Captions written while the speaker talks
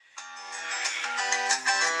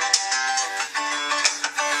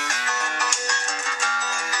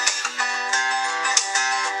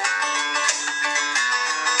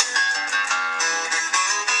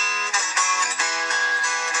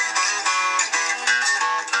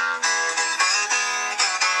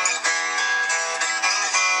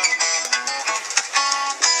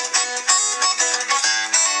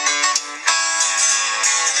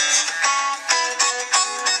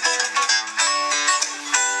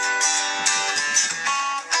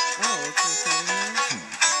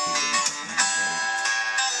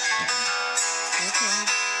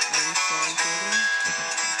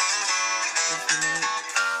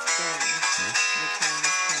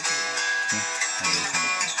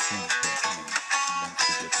Yeah, but once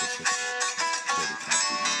we get to 6:45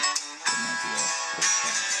 p.m., it might be a full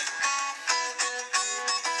stop.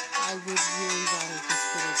 I would really rather just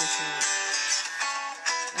get a different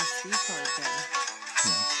SD card then.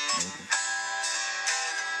 Yeah, maybe.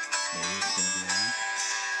 Maybe it's gonna be alright.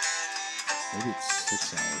 Maybe it's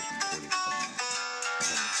 6 hours and 45 minutes. I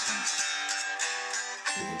haven't seen.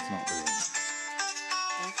 But it's not very long.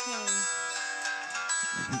 Okay.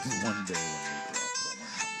 Maybe one day when we grow up, we'll learn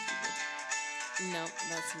how to do this. No,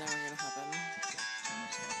 that's never gonna happen. Okay, turn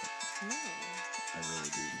this off. No. I really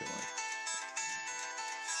do feel like.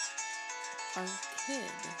 Our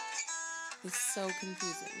kid is so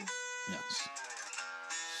confusing. Yes.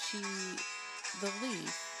 The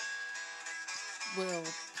leaf, will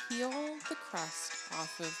peel the crust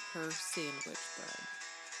off of her sandwich bread.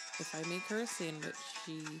 If I make her a sandwich,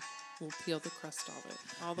 she will peel the crust of it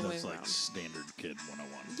all the That's way like around. standard kid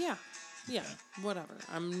 101. Yeah. Yeah. Okay. Whatever.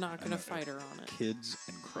 I'm not going to fight her on it. Kids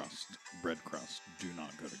and crust, bread crust, do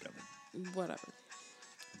not go together. Whatever.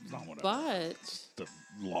 It's not whatever. But It's the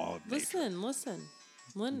law of nature. listen.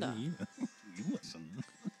 Linda, You listen.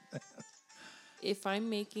 if I'm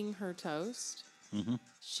making her toast, Mm-hmm.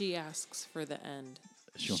 she asks for the end.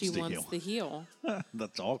 She wants the heel.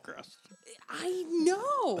 That's all crust. I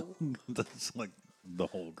know. That's like the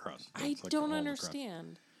whole crust. I That's like don't all the crust.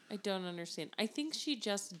 understand. I don't understand. I think she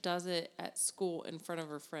just does it at school in front of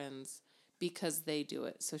her friends because they do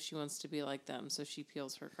it. So she wants to be like them. So she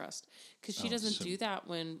peels her crust. Because she doesn't do that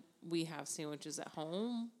when we have sandwiches at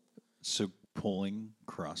home. So pulling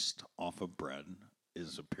crust off of bread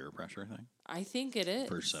is a peer pressure thing I think it is.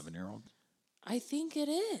 for 7-year-olds? I think it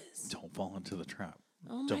is. Don't fall into the trap.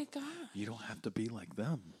 Oh my God. You don't have to be like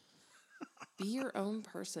them. Be your own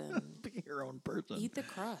person. Be your own person. Eat the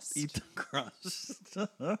crust. Eat the crust.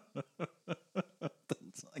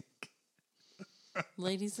 That's like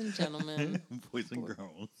Ladies and gentlemen, boys and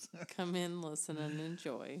girls. come in, listen, and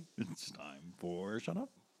enjoy. It's time for Shut Up.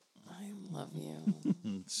 I love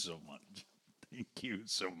you. So much. Thank you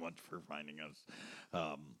so much for finding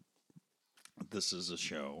us. This is a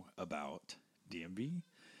show about DMV,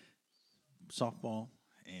 softball,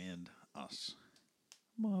 and us.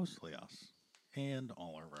 Mostly us. And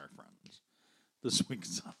all of our friends. This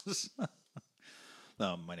week's us.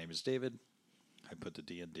 My name is David. I put the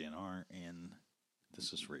D in DNR, and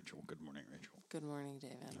this is Rachel. Good morning, Rachel. Good morning,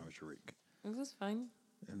 David. How was your week? It was fine.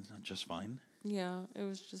 It's not just fine. Yeah, it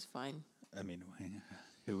was just fine. I mean,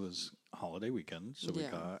 it was holiday weekend, so we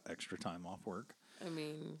Yeah. got extra time off work. I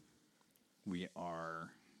mean, We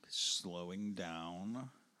are slowing down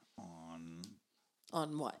on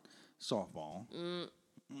what? softball.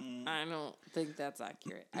 I don't think that's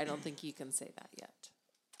accurate. I don't think you can say that yet.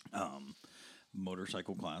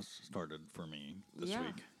 Motorcycle class started for me this Yeah,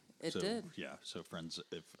 week. it did. Yeah, so friends,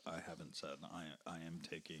 if I haven't said, I am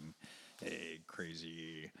taking a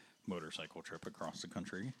crazy motorcycle trip across the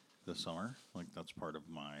country this summer. Like, that's part of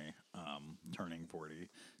my turning 40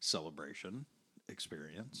 celebration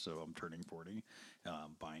experience. So I'm turning 40,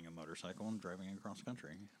 buying a motorcycle and driving across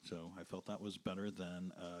country. So I felt that was better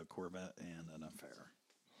than a Corvette and an affair.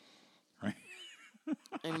 Right?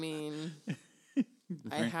 I mean,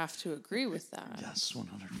 I have to agree with that. Yes,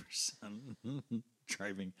 100%.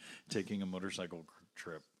 Taking a motorcycle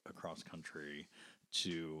trip across country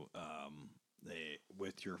to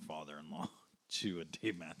with your father-in-law to a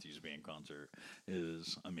Dave Matthews Band concert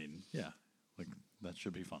is, I mean, yeah, like that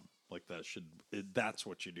should be fun. Like that's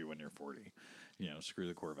what you do when you're 40. You know, screw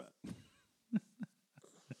the Corvette.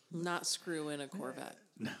 Not screw in a Corvette.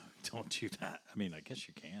 No, don't do that. I mean, I guess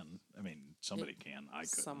you can. I mean, somebody can. I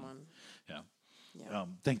couldn't. Someone. Yeah. Yeah.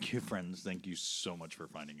 Thank you, friends. Thank you so much for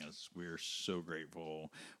finding us. We're so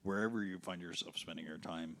grateful. Wherever you find yourself spending your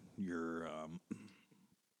time, your,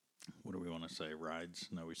 what do we want to say? Rides?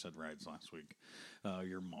 No, we said rides last week.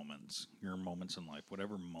 Your moments in life,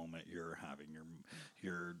 whatever moment you're having,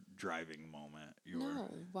 your driving moment, No,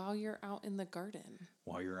 while you're out in the garden.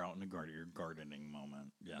 while you're out in the garden, your gardening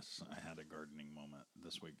moment. Yes, I had a gardening moment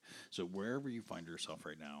this week. So wherever you find yourself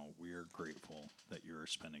right now, we are grateful that you're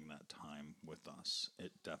spending that time with us.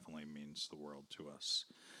 It definitely means the world to us.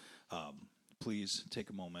 Please take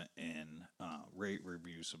a moment and rate,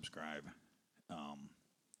 review, subscribe.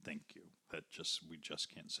 Thank you. We just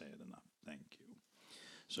can't say it enough. Thank you.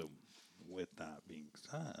 So with that being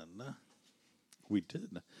said,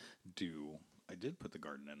 I did put the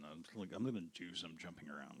garden in. I'm going to do some jumping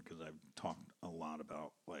around because I've talked a lot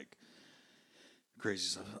about like crazy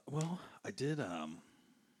stuff. Well, I did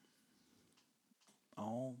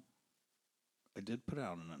put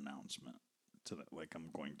out an announcement to that. Like, I'm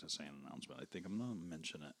going to say an announcement. I think I'm going to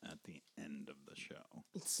mention it at the end of the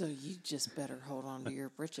So you just better hold on to your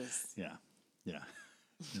britches. Yeah, yeah.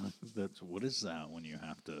 That's what is that when you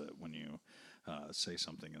have to say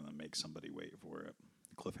something and then make somebody wait for it?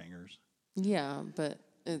 Cliffhangers. Yeah, but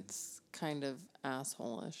it's kind of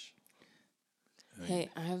asshole-ish. I mean, Hey,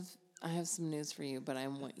 I have some news for you, but I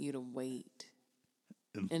want you to wait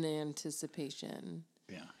in anticipation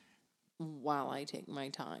yeah. while I take my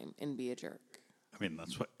time and be a jerk. I mean,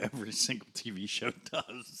 that's what every single TV show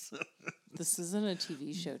does. This isn't a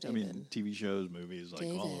TV show, I David. mean, TV shows, movies, like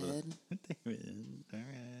all of it. David.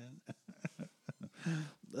 David.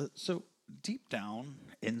 All right. So deep down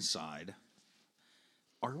inside,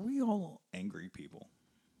 are we all angry people?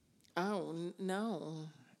 Oh, no.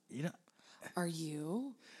 You know, Are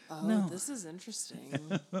you? Oh, No. this is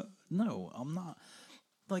interesting. no, I'm not.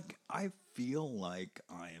 Like, I feel like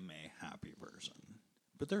I am a happy person,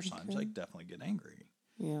 but there's times I definitely get angry.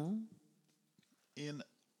 Yeah. And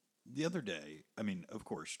the other day, I mean, of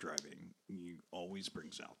course, driving you always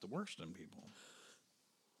brings out the worst in people.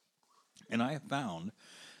 And I have found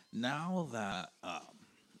now that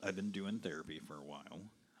I've been doing therapy for a while,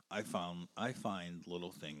 I find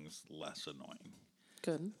little things less annoying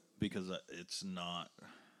Good. because it's not.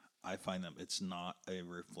 I find that it's not a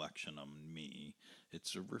reflection of me;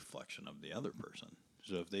 it's a reflection of the other person.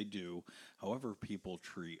 So if they do, however people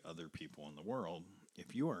treat other people in the world,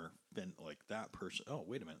 if you are been like that person, oh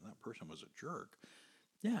wait a minute, that person was a jerk.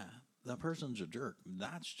 Yeah, that person's a jerk.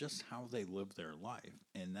 That's just how they live their life,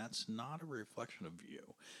 and that's not a reflection of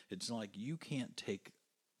you. It's like you can't take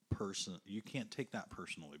that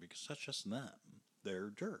personally because that's just them.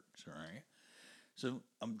 They're jerks, all right? So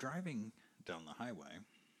I'm driving down the highway,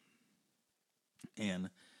 and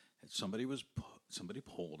somebody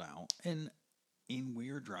pulled out, and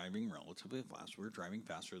we were driving relatively fast. We were driving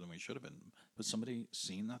faster than we should have been, but somebody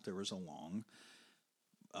seen that there was a long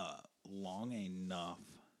enough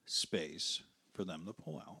space for them to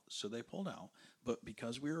pull out. So they pulled out. But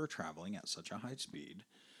because we were traveling at such a high speed,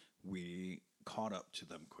 we caught up to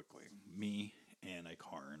them quickly. Me and a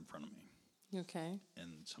car in front of me. Okay.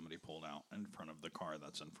 And somebody pulled out in front of the car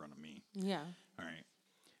that's in front of me. Yeah. All right.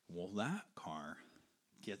 Well, that car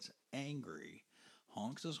gets angry,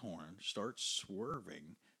 honks his horn, starts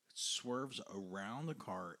swerving, swerves around the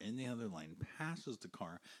car in the other lane, passes the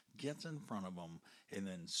car, gets in front of him, and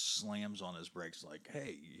then slams on his brakes like,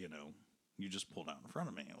 hey, you just pulled out in front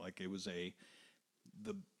of me. Like it was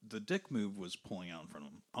the dick move was pulling out in front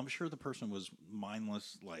of him. I'm sure the person was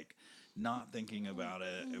mindless, like not thinking about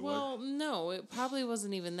it. Well, no, it probably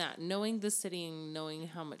wasn't even that. Knowing the city and knowing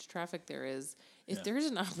how much traffic there is, if there's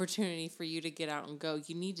an opportunity for you to get out and go,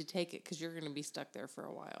 you need to take it because you're going to be stuck there for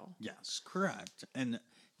a while. Yes, correct. And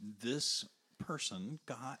this person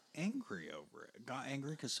got angry over it. Got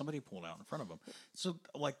angry because somebody pulled out in front of him. So,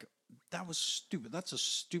 like, that was stupid. That's a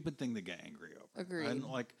stupid thing to get angry over. Agreed. And,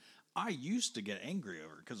 like, I used to get angry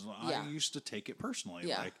over it because I used to take it personally.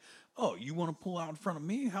 Yeah. Like, oh, you want to pull out in front of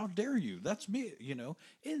me? How dare you? That's me.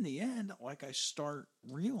 In the end, like, I start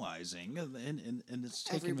realizing, and it's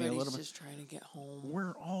taking me a little bit. Everybody's just trying to get home.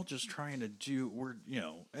 We're all just trying to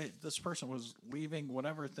hey, this person was leaving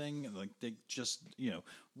whatever thing, like they just,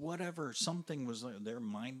 whatever, something was, they're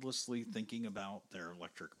mindlessly thinking about their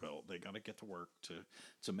electric bill. They got to get to work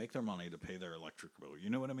to make their money to pay their electric bill. You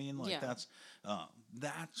know what I mean? Like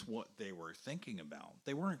that's what they were thinking about.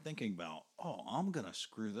 They weren't thinking about, oh, I'm going to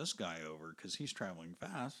screw this guy over because he's traveling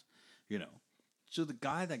fast, So the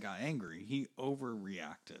guy that got angry, he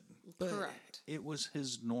overreacted. But Correct. it was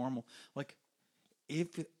his normal, like,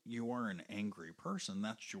 if you are an angry person,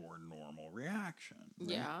 that's your normal reaction.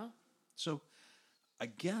 Right? Yeah. So I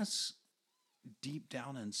guess deep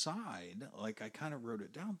down inside, like I kind of wrote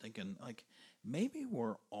it down thinking, like, maybe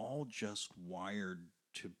we're all just wired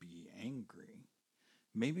to be angry.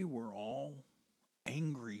 Maybe we're all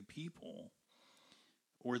angry people.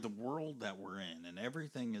 Or the world that we're in, and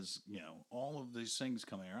everything is, all of these things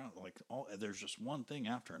coming around, like there's just one thing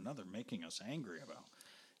after another making us angry about,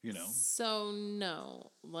 So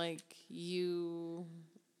no, like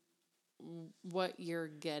what you're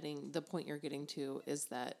getting, the point you're getting to is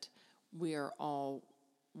that we are all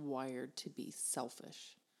wired to be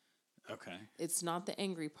selfish. Okay. It's not the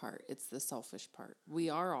angry part, it's the selfish part.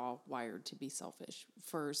 We are all wired to be selfish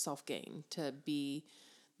for self-gain, to be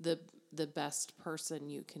the best person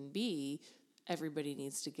you can be. Everybody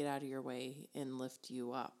needs to get out of your way and lift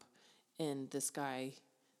you up. And this guy,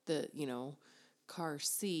 car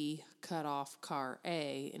C cut off car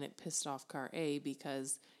A, and it pissed off car A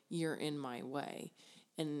because you're in my way.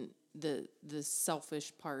 And the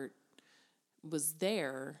selfish part was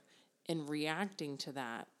there, and reacting to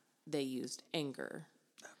that, they used anger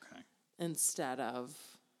Okay. instead of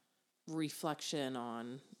reflection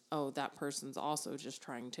on, oh, that person's also just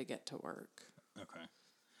trying to get to work. Okay.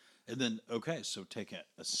 And then, okay, so take it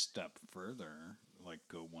a step further, like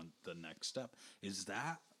the next step. Is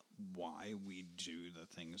that why we do the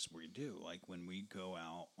things we do? Like when we go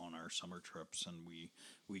out on our summer trips and we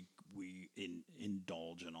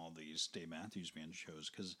indulge in all these Dave Matthews Band shows,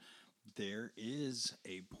 because there is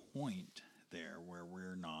a point there where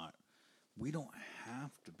we don't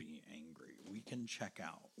have to be angry. We can check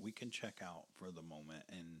out. We can check out for the moment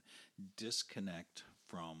and disconnect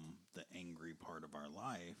from the angry part of our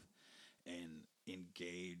life and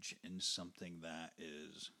engage in something that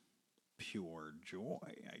is pure joy,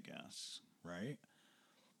 I guess, right?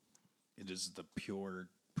 It is the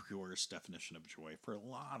purest definition of joy for a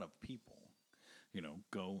lot of people.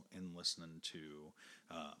 Go and listen to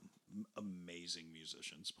amazing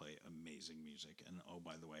musicians play amazing music. And oh,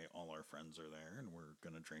 by the way, all our friends are there, and we're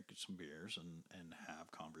going to drink some beers and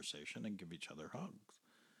have conversation and give each other hugs.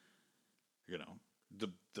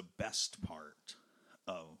 The best part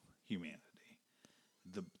of humanity.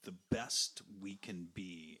 The best we can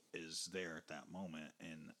be is there at that moment,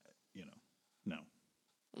 and no.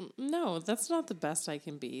 No, that's not the best I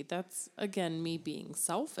can be. That's, again, me being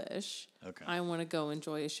selfish. Okay. I want to go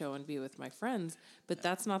enjoy a show and be with my friends, but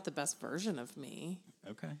that's not the best version of me.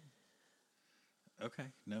 Okay.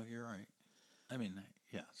 No, you're right. I mean,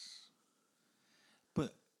 yes,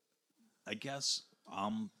 but I guess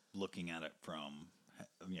I'm looking at it from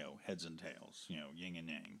heads and tails, yin and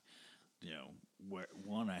yang. Where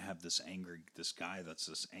one, I have this angry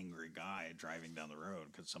guy driving down the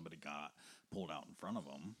road because somebody got pulled out in front of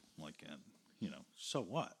him. Like, so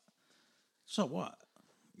what?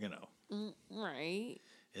 Right.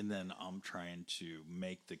 And then I'm trying to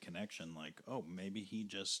make the connection, like, oh, maybe he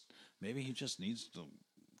just needs to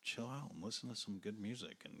chill out and listen to some good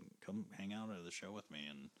music and come hang out at the show with me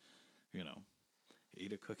and,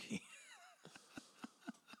 eat a cookie.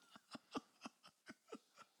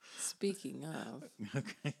 Speaking of.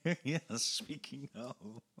 Okay. Yes, speaking of.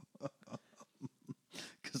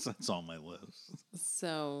 Because that's on my list.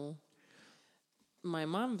 So, my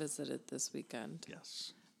mom visited this weekend.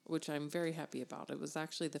 Yes. Which I'm very happy about. It was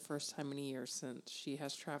actually the first time in a year since she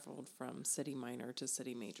has traveled from city minor to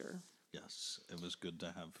city major. Yes. It was good to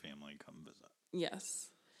have family come visit. Yes.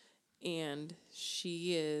 And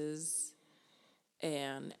she is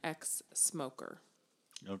an ex-smoker.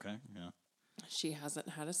 Okay, yeah. She hasn't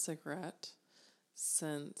had a cigarette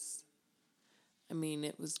since,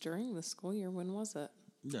 it was during the school year. When was it?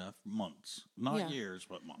 Yeah, months. Not years,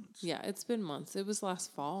 but months. Yeah, it's been months. It was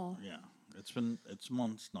last fall. Yeah, it's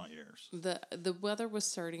months, not years. The weather was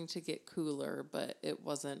starting to get cooler, but it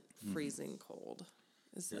wasn't freezing cold.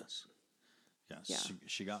 Yes. Yes, Yeah.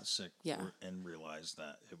 she got sick Yeah. and realized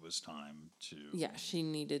that it was time to... Yeah, she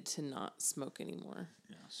needed to not smoke anymore.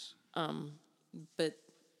 Yes. But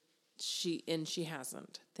she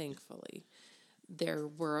hasn't, thankfully. There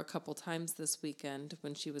were a couple times this weekend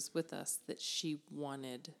when she was with us that she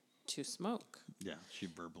wanted to smoke. Yeah, she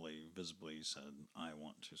visibly said, I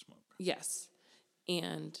want to smoke. Yes.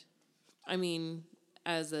 And,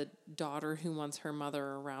 as a daughter who wants her mother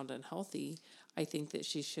around and healthy, I think that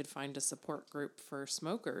she should find a support group for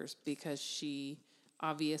smokers because she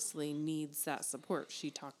obviously needs that support. She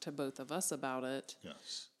talked to both of us about it.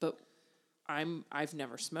 Yes. But I've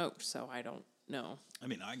never smoked, so I don't know.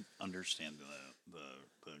 I understand the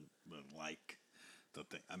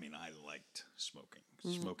thing. I liked smoking.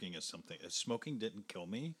 Mm-hmm. Smoking is something. If smoking didn't kill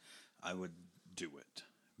me, I would do it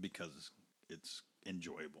because it's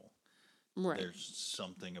enjoyable. Right. There's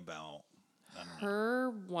something about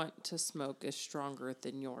her want to smoke is stronger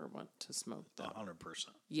than your want to smoke. 100%.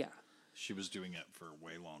 Yeah. She was doing it for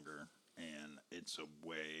way longer, and it's a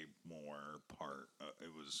way more part. It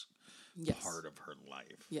was part of her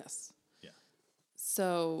life. Yes. Yeah.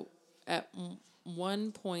 So at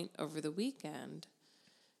one point over the weekend,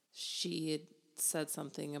 she had said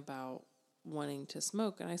something about wanting to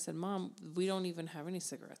smoke, and I said, Mom, we don't even have any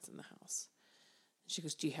cigarettes in the house. She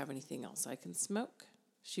goes, do you have anything else I can smoke?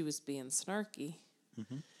 She was being snarky.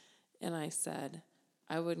 Mm-hmm. And I said,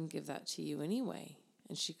 I wouldn't give that to you anyway.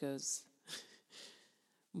 And she goes,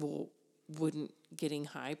 well, wouldn't getting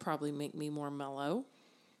high probably make me more mellow?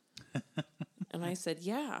 And I said,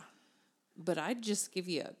 yeah, but I'd just give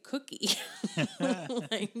you a cookie.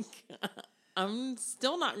 I'm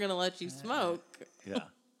still not going to let you smoke. Yeah.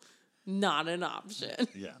 Not an option.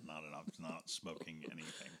 Yeah, not an option. Not smoking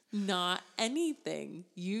anything. Not anything.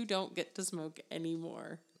 You don't get to smoke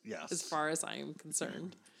anymore. Yes. As far as I am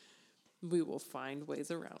concerned. We will find ways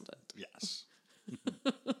around it. Yes.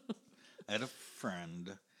 I had a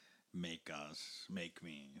friend make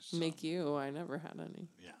me some, Make you. I never had any.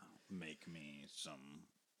 yeah, make me some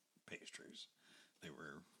pastries. They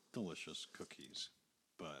were delicious cookies,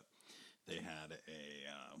 but they had a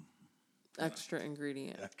Extra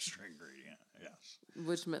ingredient, extra ingredient. Yes.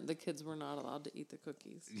 which meant the kids were not allowed to eat the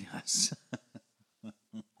cookies. Yes.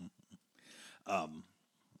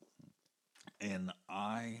 And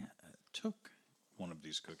I took one of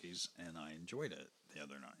these cookies and I enjoyed it the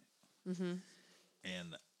other night. Mm-hmm.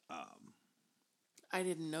 And I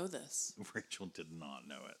didn't know this. Rachel did not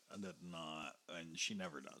know it. Did not, and she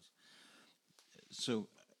never does. So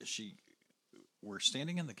we're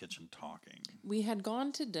standing in the kitchen talking. We had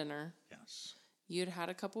gone to dinner. Yes. You'd had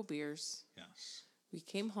a couple beers. Yes. We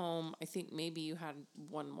came home. I think maybe you had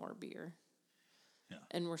one more beer. Yeah.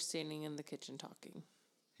 And we're standing in the kitchen talking.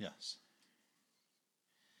 Yes.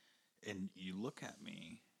 And you look at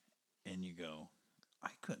me and you go, I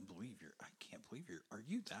can't believe are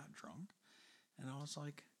you that drunk? And I was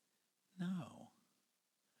like, no.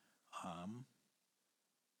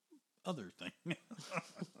 Other thing.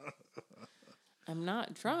 I'm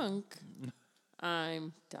not drunk.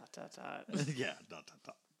 I'm ... Yeah, dot.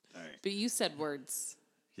 All right. But you said words.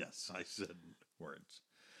 Yes, I said words.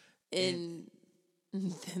 And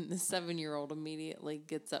then the 7-year-old immediately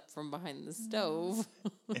gets up from behind the stove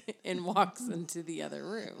and walks into the other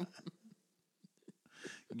room.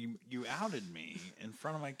 You outed me in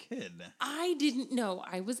front of my kid. I didn't know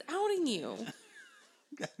I was outing you.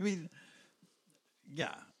 I mean,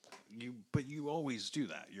 yeah, but you always do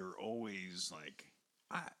that. You're always like,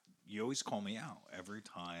 you always call me out every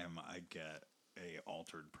time I get a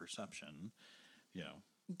altered perception, you know.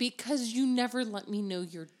 Because you never let me know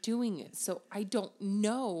you're doing it. So I don't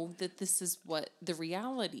know that this is what the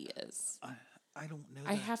reality is. I don't know.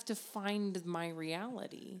 I have to find my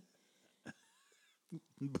reality.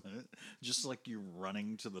 But just like you're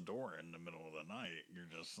running to the door in the middle of the night, you're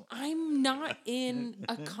just... I'm not in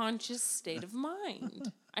a conscious state of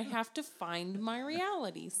mind. I have to find my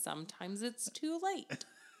reality. Sometimes it's too late.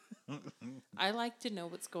 I like to know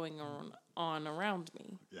what's going on around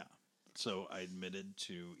me. Yeah. So I admitted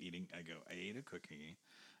to eating. I ate a cookie,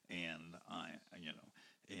 and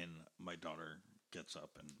and my daughter gets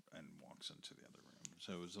up and walks into the other room.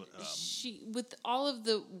 So it was She, with all of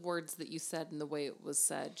the words that you said and the way it was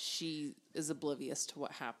said, she is oblivious to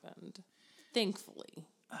what happened. Thankfully.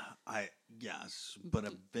 Yes, but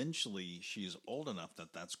eventually she's old enough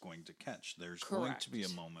that that's going to catch. There's going to be a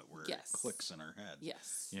moment where it clicks in her head.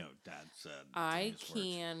 Yes. You know, Dad said. I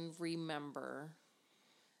can remember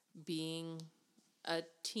being a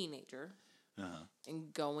teenager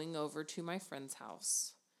and going over to my friend's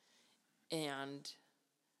house, and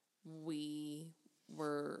we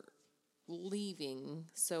were leaving,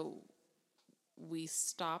 so we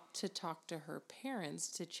stopped to talk to her parents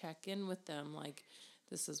to check in with them, like,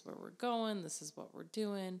 this is where we're going, this is what we're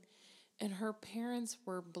doing, and her parents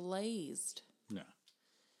were blazed. Yeah.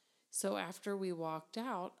 So after we walked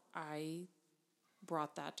out, I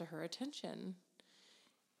brought that to her attention,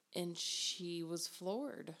 and she was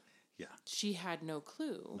floored. Yeah. She had no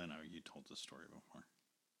clue. I know, you told the story before.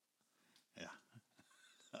 Yeah.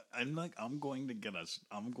 I'm going to get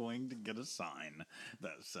a sign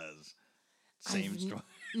that says same story.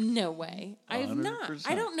 No way. I have not. 100%.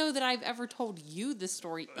 I don't know that I've ever told you this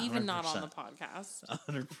story, even 100%. Not on the podcast.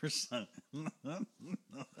 100%.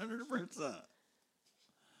 100%.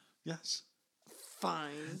 Yes.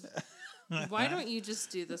 Fine. Why don't you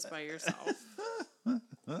just do this by yourself?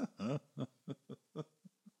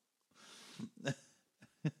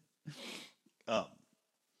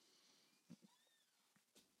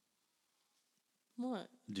 What?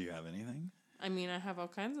 Do you have anything? I mean, I have all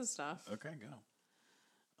kinds of stuff. Okay, go.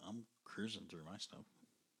 I'm cruising through my stuff.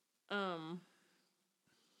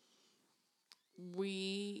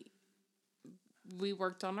 We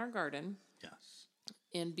worked on our garden. Yes.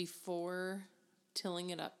 And before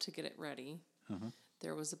tilling it up to get it ready,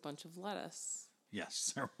 there was a bunch of lettuce.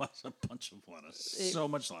 Yes, there was a bunch of lettuce. So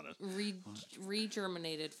much lettuce.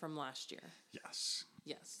 Re-germinated from last year. Yes.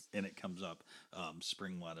 Yes. And it comes up.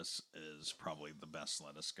 Spring lettuce is probably the best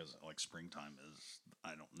lettuce because, like, springtime is,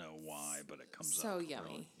 I don't know why, but it comes up. So yummy.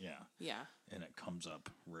 Really, yeah. Yeah. And it comes up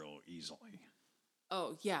real easily.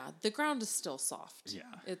 Oh, yeah. The ground is still soft. Yeah.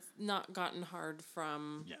 It's not gotten hard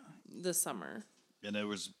from the summer. And it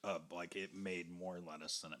was, like, it made more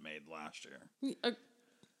lettuce than it made last year.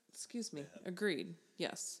 Excuse me. Yeah. Agreed.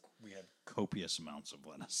 Yes. We had copious amounts of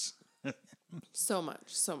lettuce. So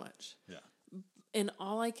much. Yeah. And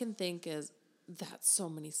all I can think is, that's so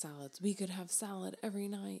many salads. We could have salad every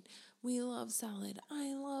night. We love salad.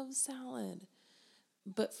 I love salad.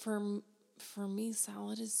 But for For me,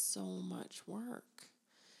 salad is so much work.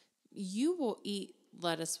 You will eat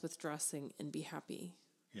lettuce with dressing and be happy.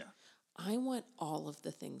 Yeah. I want all of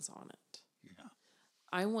the things on it. Yeah.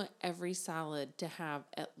 I want every salad to have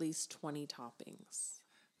at least 20 toppings.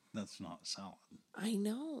 That's not salad. I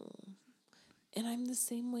know. And I'm the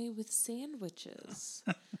same way with sandwiches.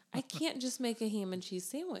 I can't just make a ham and cheese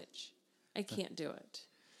sandwich. I can't do it.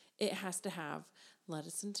 It has to have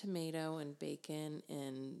lettuce and tomato and bacon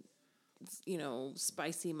and,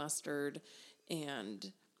 spicy mustard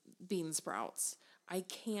and bean sprouts. I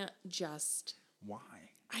can't just.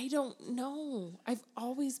 Why? I don't know. I've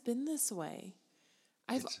always been this way.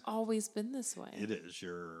 It is.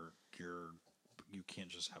 You can't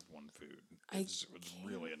just have one food. It's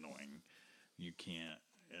really annoying. You can't.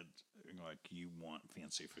 You want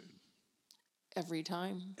fancy food. Every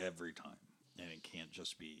time. And it can't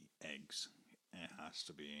just be eggs. It has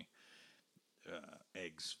to be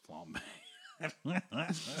eggs flambe.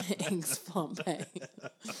 Eggs flambe.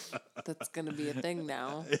 That's going to be a thing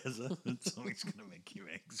now. It's always going to make you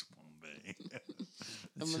eggs flambe.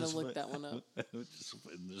 I'm going to look that one up.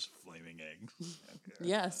 Just flaming eggs.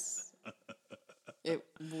 Yes. It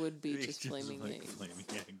would be just flaming eggs. Flaming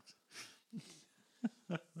eggs.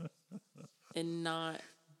 And not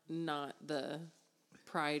the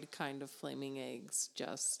Pride kind of flaming eggs,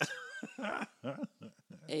 just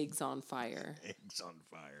eggs on fire. Eggs on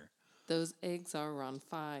fire. Those eggs are on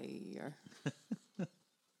fire.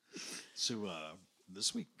 So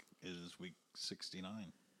this week is week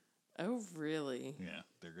 69. Oh, really? Yeah,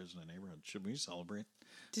 there goes the neighborhood. Should we celebrate?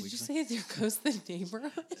 Did you say there goes the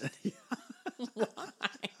neighborhood? Why?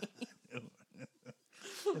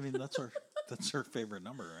 I mean, that's our favorite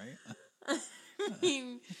number, right? I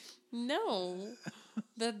mean, no.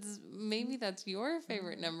 Maybe that's your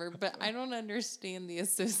favorite number, but I don't understand the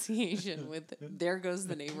association with there goes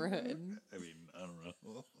the neighborhood. I mean, I don't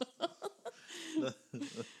know.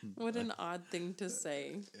 What an odd thing to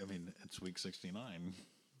say. I mean, it's week 69.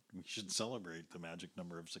 We should celebrate the magic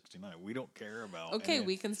number of 69. We don't care about. Okay,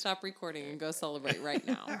 we can stop recording and go celebrate right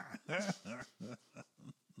now.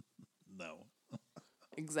 No.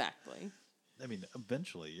 Exactly. I mean,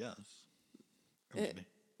 eventually, yes.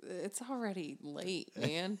 It's already late,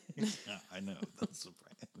 man. Yeah, I know. That's the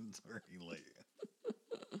point. It's already late.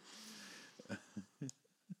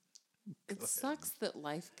 It sucks that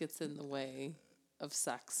life gets in the way of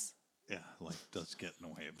sex. Yeah, life does get in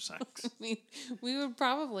the way of sex. I mean, we would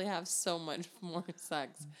probably have so much more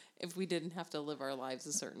sex if we didn't have to live our lives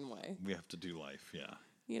a certain way. We have to do life, yeah.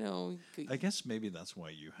 I guess maybe that's why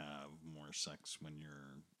you have more sex when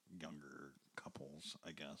you're younger couples,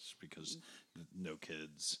 I guess, because no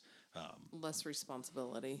kids. Less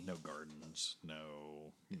responsibility. No gardens,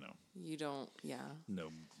 no, You don't, yeah. No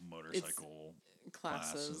motorcycle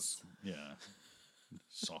classes. Yeah.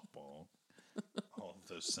 Softball. All of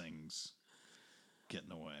those things get in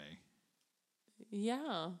the way.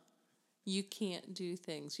 Yeah. You can't do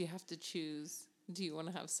things. You have to choose. Do you want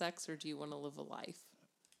to have sex or do you want to live a life?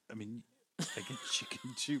 I mean, I guess you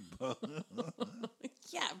can do both.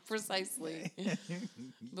 Yeah, precisely.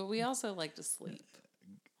 But we also like to sleep.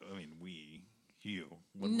 I mean, you.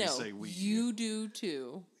 When we say we, you do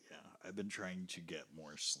too. Yeah, I've been trying to get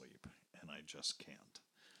more sleep, and I just can't.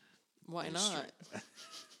 Why not?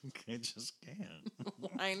 I just can't.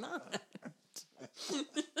 Why not?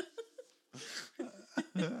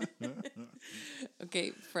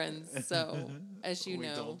 Okay, friends. So, as you know,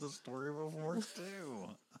 we told the story before too.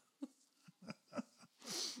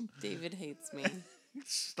 David hates me.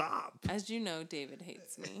 Stop. As you know, David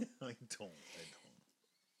hates me. I don't.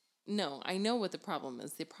 No, I know what the problem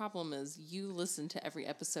is. The problem is you listen to every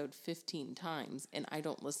episode 15 times, and I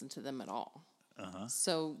don't listen to them at all. Uh-huh.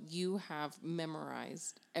 So you have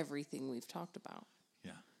memorized everything we've talked about.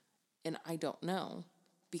 Yeah. And I don't know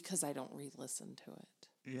because I don't re-listen to it.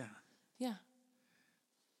 Yeah. Yeah.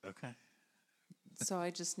 Okay. So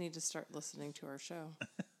I just need to start listening to our show.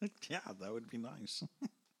 Yeah, that would be nice.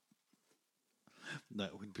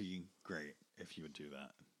 That would be great if you would do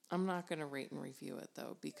that. I'm not going to rate and review it,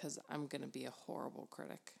 though, because I'm going to be a horrible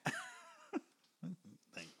critic.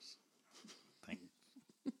 Thanks.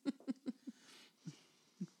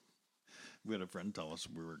 We had a friend tell us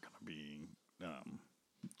we were going to be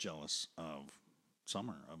jealous of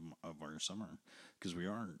of our summer, because we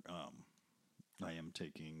are. I am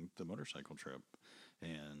taking the motorcycle trip,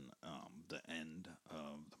 and the end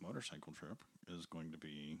of the motorcycle trip is going to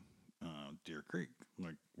be Deer Creek.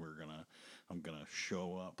 Like I'm gonna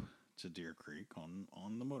show up to Deer Creek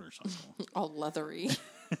on the motorcycle, all leathery,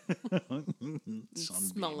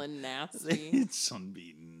 smelling nasty. It's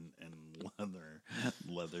sunbeaten and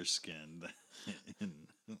leather skinned, and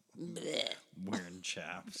Blech. wearing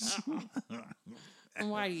chaps,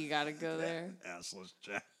 Why do you gotta go there? assless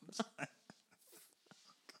chaps,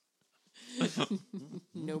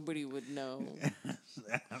 Nobody would know.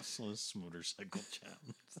 assless motorcycle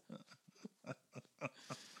chaps.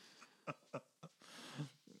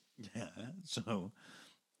 Yeah. So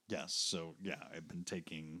yes. So yeah, I've been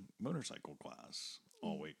taking motorcycle class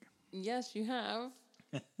all week. Yes, you have.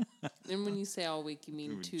 And when you say all week, you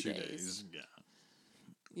mean 2 days. Yeah.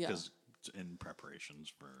 Yeah. Because in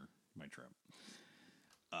preparations for my trip,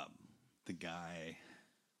 the guy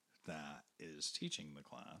that is teaching the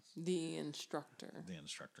class, The instructor.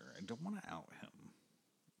 I don't want to out him,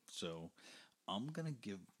 so I'm gonna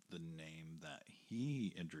give the name that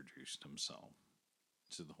he introduced himself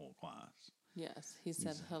to the whole class. Yes, he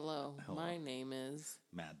said, hello. My name is.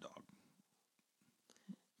 Mad Dog.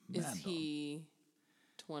 Is Mad Dog. he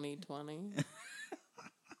 2020?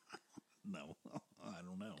 No, I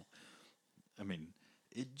don't know. I mean,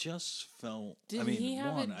 it just felt. Did I mean, he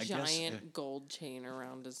have one, a I giant guess, gold chain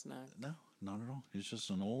around his neck? no, not at all. He's just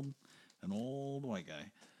an old white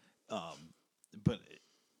guy. But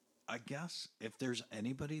I guess if there's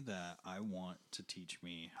anybody that I want to teach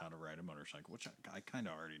me how to ride a motorcycle, which I kind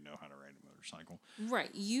of already know how to ride a motorcycle. Right.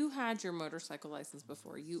 You had your motorcycle license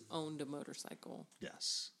before. You owned a motorcycle.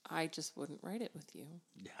 Yes. I just wouldn't ride it with you.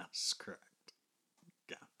 Yes, correct.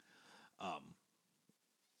 Yeah.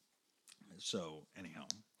 So anyhow,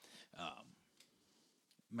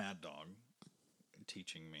 Mad Dog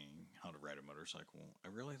teaching me how to ride a motorcycle, I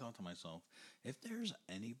really thought to myself, if there's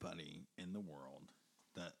anybody in the world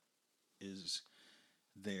that is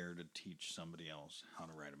there to teach somebody else how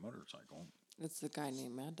to ride a motorcycle, It's the guy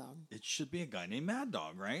named Mad Dog. it should be a guy named Mad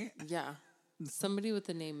Dog, right? Yeah. Somebody with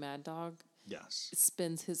the name Mad Dog Yes.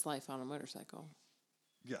 spends his life on a motorcycle.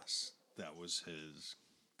 Yes.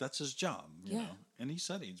 That's his job, you Yeah. know. And he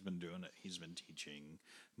said he's been doing it. He's been teaching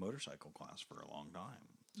motorcycle class for a long time.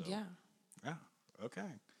 So, Yeah. Yeah.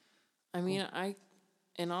 Okay. I mean,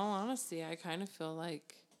 in all honesty, I kind of feel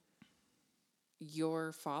like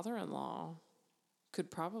your father-in-law could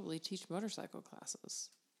probably teach motorcycle classes.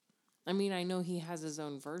 I mean, I know he has his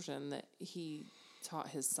own version that he taught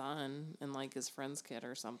his son and like his friend's kid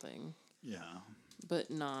or something, Yeah. but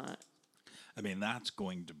not. I mean, that's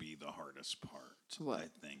going to be the hardest part, What? I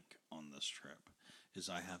think, on this trip, is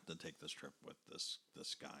I have to take this trip with this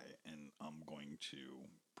guy, and I'm going to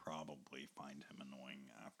probably find him annoying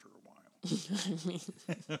after a while.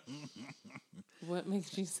 I mean, what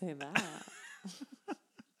makes you say that?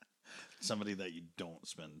 Somebody that you don't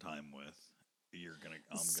spend time with,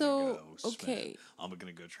 So, okay. I'm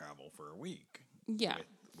gonna go travel for a week. Yeah.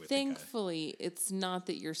 with the guy. Thankfully, it's not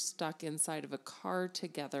that you're stuck inside of a car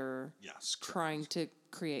together Yes, correct. trying to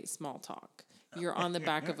create small talk. You're on the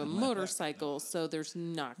back of a motorcycle, so there's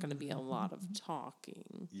not going to be a lot of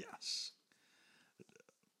talking. Yes.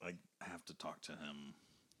 I have to talk to him,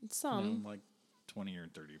 Some. like 20 or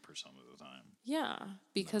 30% of the time. Yeah,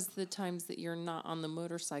 because the times that you're not on the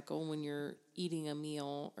motorcycle when you're eating a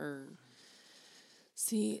meal or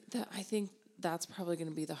I think that's probably going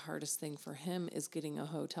to be the hardest thing for him is getting a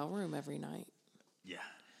hotel room every night. Yeah.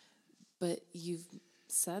 But you've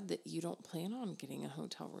said that you don't plan on getting a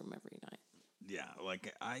hotel room every night. Yeah,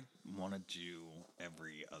 like I want to do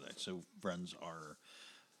every other. So friends are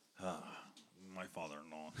my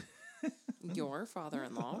father-in-law. Your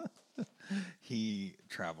father-in-law. He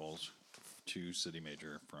travels to City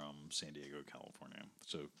Major from San Diego, California.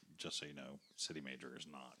 So just so you know, City Major is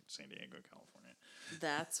not San Diego, California.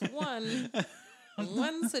 That's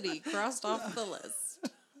one city crossed off the list.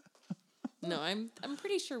 No, I'm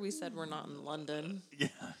pretty sure we said we're not in London. Yeah.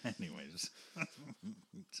 Anyways,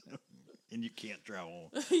 and you can't travel.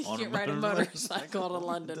 You can't ride a motorcycle to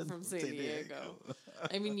London from San Diego.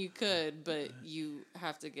 I mean, you could, but you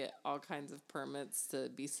have to get all kinds of permits to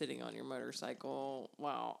be sitting on your motorcycle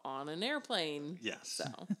while on an airplane. Yes. So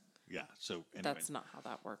yeah. So anyway, that's not how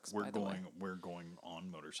that works. By the way, we're going on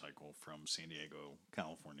motorcycle from San Diego,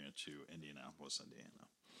 California to Indianapolis,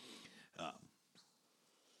 Indiana,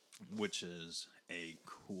 which is a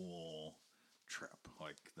cool trip.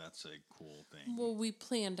 Like that's a cool thing. well, we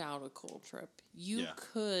planned out a cool trip. You Yeah.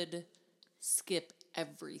 could skip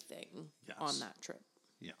everything Yes. on that trip.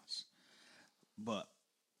 Yes. But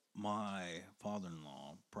my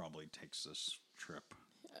father-in-law probably takes this trip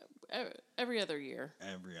Every other year.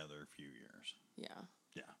 every other few years. Yeah.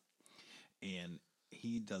 Yeah. And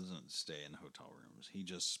he doesn't stay in hotel rooms. He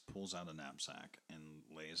just pulls out a knapsack and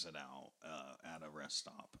lays it out at a rest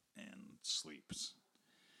stop and sleeps.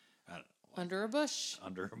 Under a bush.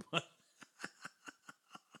 Under a bush.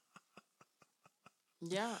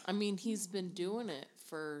 Yeah, I mean, he's been doing it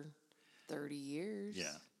for 30 years.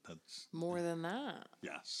 Yeah, that's More than that.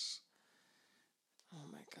 yes. Oh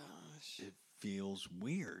my gosh. It feels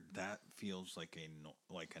weird. That feels like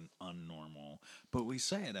like an unnormal. But we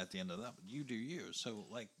say it at the end of that. You do you. So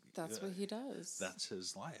like That's what he does. that's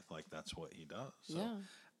his life. Like that's what he does. So yeah.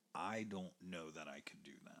 I don't know that I could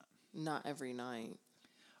do that. Not every night.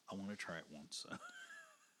 I want to try it once.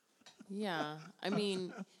 Yeah. I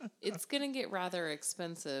mean, it's going to get rather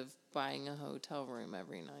expensive buying a hotel room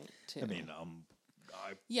every night, too. I mean,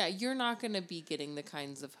 yeah, you're not going to be getting the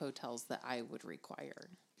kinds of hotels that I would require.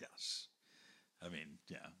 yes. I mean,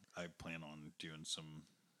 yeah. I plan on doing some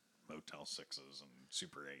Motel 6s and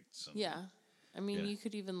Super 8s. And, Yeah. I mean, Yeah. you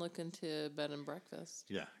could even look into bed and breakfast.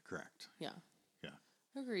 Yeah, correct. Yeah. Yeah.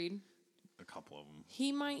 Agreed. A couple of them.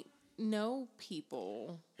 He might know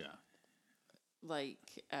people Yeah.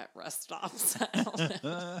 like at rest stops. I don't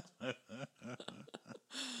know.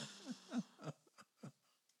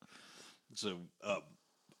 So,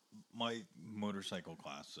 my motorcycle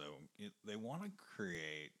class, so they want to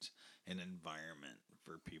create an environment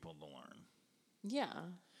for people to learn. Yeah.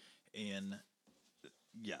 And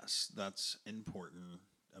yes, that's important.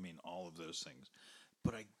 I mean, all of those things.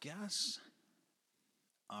 But I guess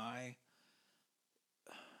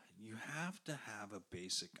you have to have a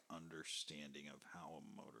basic understanding of how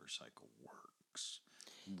a motorcycle works,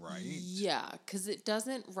 right? Yeah, because it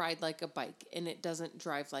doesn't ride like a bike and it doesn't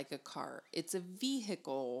drive like a car. It's a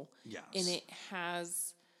vehicle. Yes. And it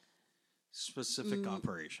has, Specific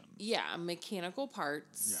operation. yeah, mechanical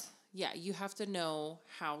parts. Yeah, you have to know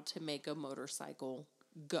how to make a motorcycle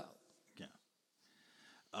go. Yeah.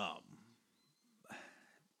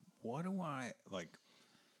 What do I like?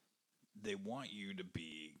 They want you to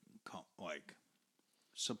be like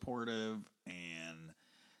supportive and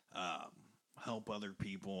help other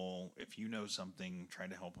people. If you know something, try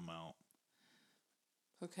to help them out.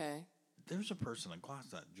 Okay. There's a person in class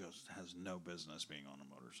that just has no business being on a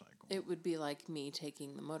motorcycle. It would be like me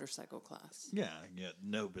taking the motorcycle class. Yeah,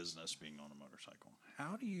 no business being on a motorcycle.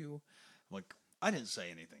 How do you, like, I didn't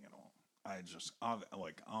say anything at all.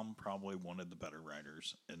 I'm probably one of the better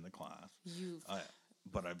riders in the class.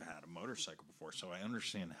 But I've had a motorcycle before, so I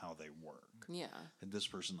understand how they work. Yeah. And this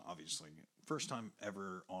person, obviously, first time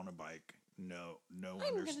ever on a bike, no. I'm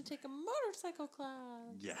going to take a motorcycle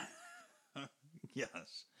class. Yeah.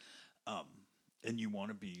 Yes. And you want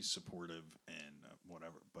to be supportive and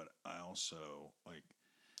whatever, but I also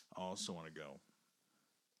want to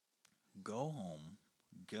go home,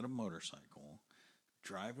 get a motorcycle,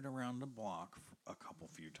 drive it around the block a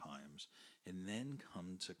few times, and then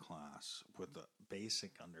come to class with a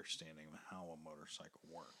basic understanding of how a motorcycle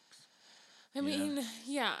works. I mean,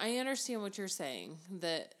 yeah, I understand what you're saying.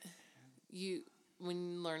 That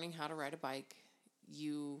when learning how to ride a bike,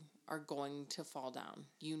 you are going to fall down.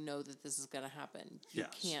 You know that this is going to happen. You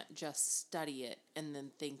can't just study it and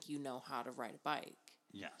then think you know how to ride a bike.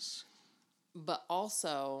 Yes. But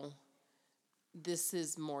also, this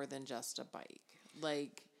is more than just a bike.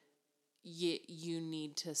 Like, you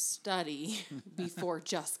need to study before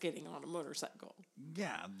just getting on a motorcycle.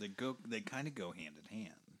 Yeah, they kind of go hand in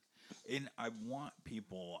hand. And I want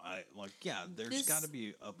people, there's got to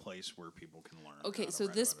be a place where people can learn. Okay, so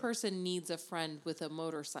this person needs a friend with a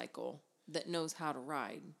motorcycle that knows how to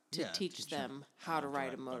ride to teach them how to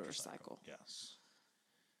ride a motorcycle. Yes.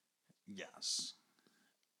 Yes.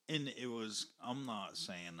 And I'm not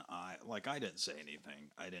saying I didn't say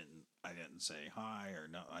anything. I didn't say hi or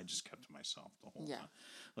no. I just kept to myself the whole time.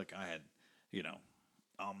 Like I had,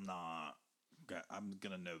 I'm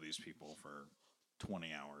going to know these people for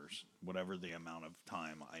 20 hours, whatever the amount of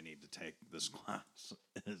time I need to take this class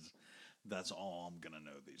is. That's all I'm going to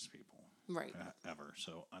know these people. Right. Ever.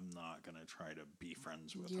 So I'm not going to try to be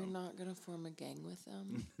friends with them. You're not going to form a gang with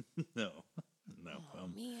them? No. Oh,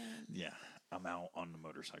 man. Yeah. I'm out on the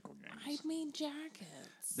motorcycle games. I made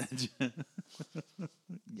jackets.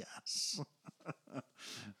 Yes.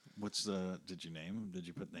 Did you name them? Did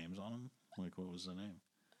you put names on them? Like, what was the name?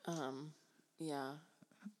 Yeah.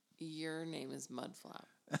 Your name is Mudflap.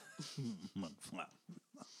 Mudflap.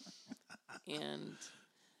 And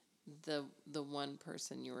the one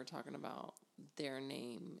person you were talking about, their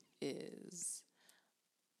name is,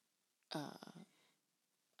 I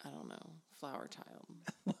don't know, Flower Child.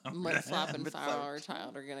 Mudflap and Flower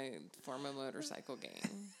Child are going to form a motorcycle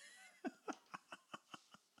gang.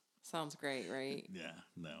 Sounds great, right? Yeah,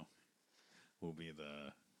 no. We'll be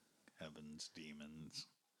the Heaven's Demons.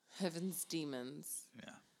 Heaven's Demons.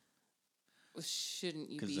 Yeah. Well, shouldn't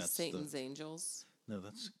you be Satan's Angels? No,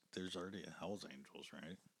 there's already a Hell's Angels,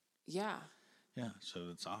 right? Yeah. Yeah, so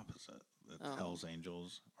it's opposite. The Hell's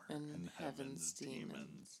Angels are and in Heaven's Heaven's Demons.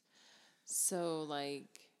 Demons. So,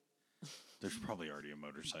 like, There's probably already a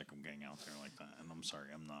motorcycle gang out there like that. And I'm sorry,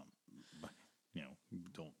 I'm not,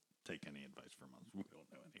 don't take any advice from us. We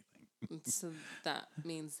don't know anything. so that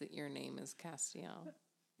means that your name is Castiel.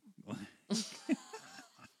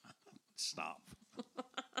 Stop.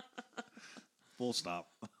 Full stop.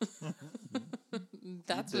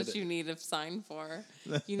 That's what you need a sign for.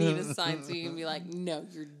 You need a sign so you can be like, no,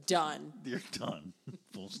 you're done. You're done.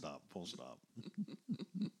 Full stop. Full stop.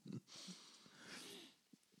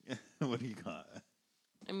 What do you got?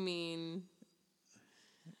 I mean,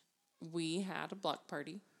 we had a block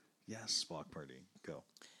party. Yes, block party. Go.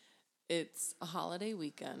 It's a holiday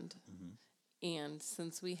weekend. And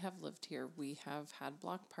since we have lived here, we have had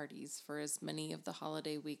block parties for as many of the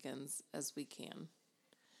holiday weekends as we can.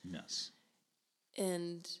 Yes.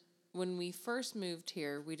 And when we first moved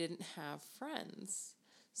here, we didn't have friends.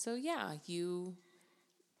 So, yeah, you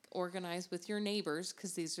organize with your neighbors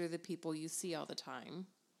because these are the people you see all the time.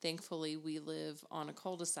 Thankfully, we live on a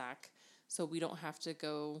cul-de-sac, so we don't have to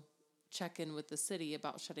go check in with the city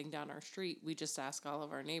about shutting down our street. We just ask all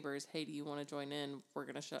of our neighbors, hey, do you want to join in? We're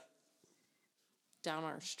going to shut down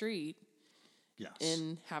our street Yes.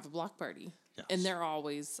 and have a block party. Yes. And they're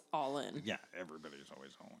always all in. Yeah, everybody's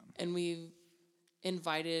always all in. And we've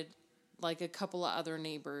invited like a couple of other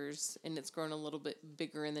neighbors, and it's grown a little bit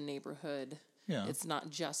bigger in the neighborhood. Yeah. It's not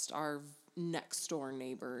just our next door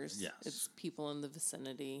neighbors. Yes. It's people in the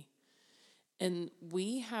vicinity. And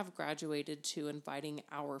we have graduated to inviting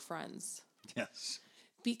our friends Yes.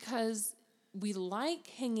 because we like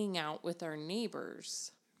hanging out with our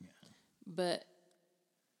neighbors, but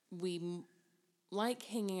we like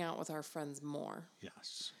hanging out with our friends more.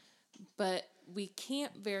 Yes. But we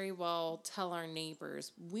can't very well tell our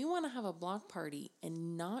neighbors, we want to have a block party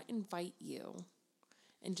and not invite you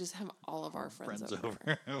and just have all of our friends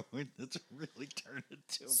over. It's really turned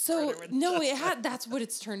into So, no, that's what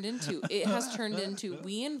it's turned into. It has turned into,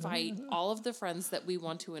 we invite all of the friends that we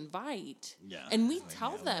want to invite. Yeah. And we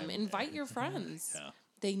tell them, invite your friends. Yeah.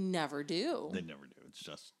 They never do. They never do. It's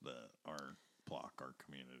just our block, our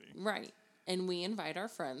community. Right. And we invite our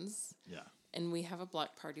friends. Yeah. And we have a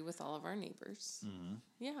block party with all of our neighbors. Mm-hmm.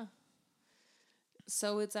 Yeah.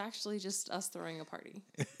 So it's actually just us throwing a party.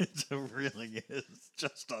 It really is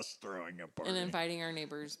just us throwing a party. And inviting our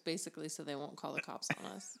neighbors, basically, so they won't call the cops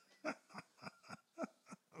on us.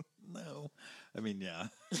 No. I mean, yeah.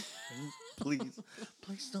 Please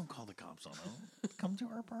don't call the cops on us. Come to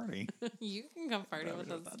our party. You can come party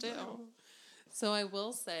with us, too. So I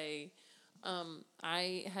will say,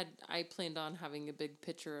 I planned on having a big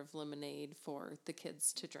pitcher of lemonade for the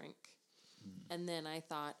kids to drink. And then I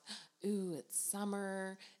thought, ooh, it's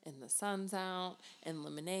summer and the sun's out and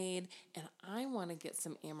lemonade, and I want to get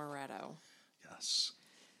some amaretto. Yes.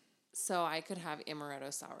 So I could have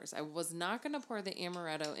amaretto sours. I was not going to pour the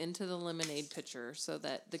amaretto into the lemonade pitcher so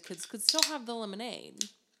that the kids could still have the lemonade.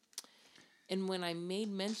 And when I made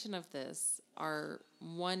mention of this, our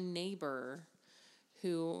one neighbor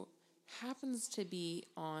who happens to be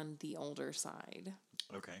on the older side.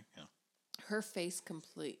 Okay, yeah. Her face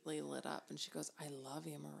completely lit up, and she goes, I love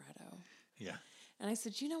amaretto. Yeah. And I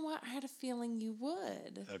said, you know what? I had a feeling you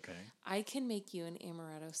would. Okay. I can make you an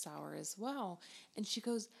amaretto sour as well. And she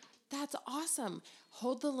goes, that's awesome.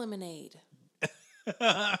 Hold the lemonade.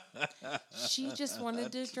 She just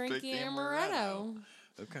wanted to drink amaretto.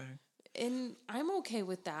 Okay. And I'm okay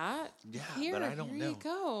with that. Yeah, here, but I don't here know. you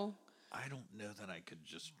go. I don't know that I could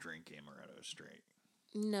just drink amaretto straight.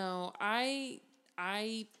 No, I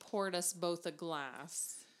poured us both a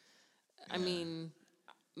glass. Yeah. I mean,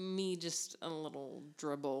 me just a little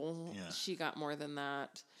dribble. Yeah. She got more than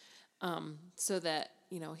that. So that,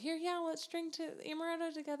 here, let's drink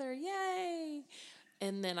amaretto together. Yay!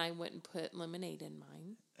 And then I went and put lemonade in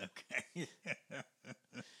mine. Okay.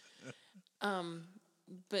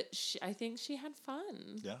 But I think she had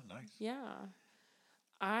fun. Yeah, nice. Yeah.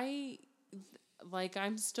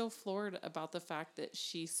 I'm still floored about the fact that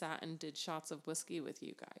she sat and did shots of whiskey with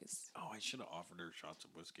you guys. Oh, I should have offered her shots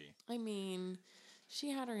of whiskey. I mean, she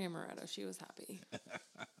had her amaretto. She was happy.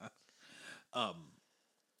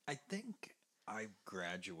 I think I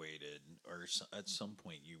graduated, or at some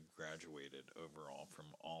point you graduated overall from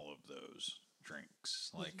all of those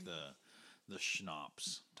drinks, like the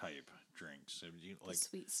schnapps type drinks. The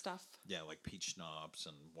sweet stuff. Yeah, like peach schnapps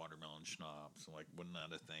and watermelon schnapps. Like, wasn't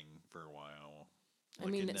that a thing for a while? I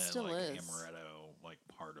mean, it still is. Amaretto, like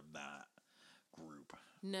part of that group.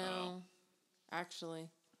 No, actually.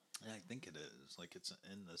 I think it is. Like, it's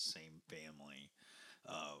in the same family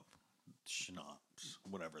of schnapps,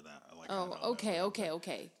 whatever that. Like, I Oh, don't know, okay, whatever okay, that-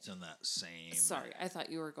 okay. It's in that same. Sorry, I thought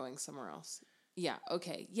you were going somewhere else. Yeah,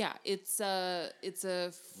 okay. Yeah, it's a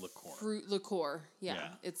Liqueur. fruit liqueur. Yeah,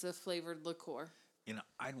 Yeah. it's a flavored liqueur. And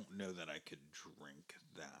I don't know that I could drink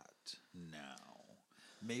that now.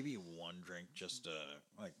 Maybe one drink just to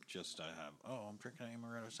have. Oh, I'm drinking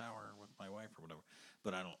amaretto sour with my wife or whatever.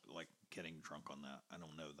 But I don't like getting drunk on that. I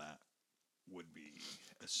don't know that would be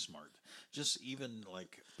as smart. Just even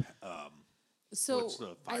like So what's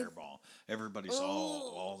the I Fireball? Everybody's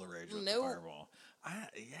all the rage with the nope. Fireball.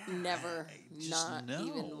 Never, I just not no.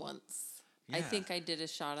 even once. I Yeah. think I did a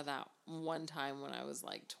shot of that one time when I was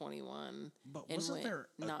like 21, But and wasn't went there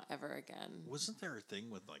not ever again. wasn't there a thing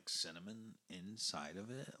with like cinnamon inside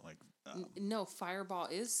of it? Like No, Fireball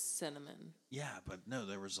is cinnamon. yeah, but no,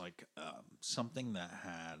 there was like something that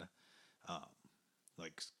had um,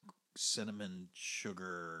 like cinnamon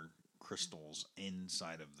sugar crystals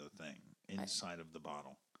inside of the thing, inside of the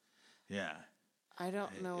bottle. Yeah, I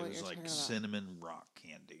don't know it what was you're like talking about. cinnamon rock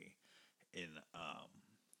candy in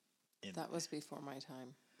That was before my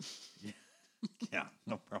time. yeah,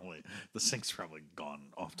 no, probably the thing's probably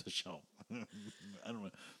gone off the shelf. I don't know.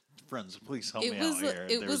 Friends, please help me out here.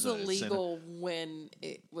 It There's was a illegal when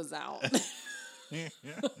it was out.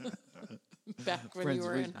 Back when you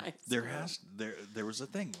were in high school. There was a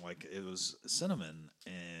thing like it was cinnamon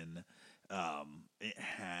and it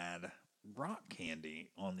had rock candy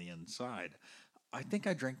on the inside. I think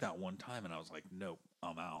I drank that one time and I was like, nope,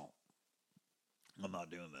 I'm out. I'm not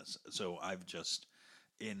doing this. So I've just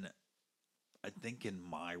I think in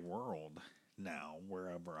my world now,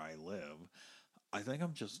 wherever I live, I think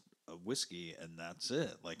I'm just a whiskey and that's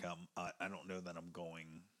it. Like I don't know that I'm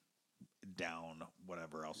going down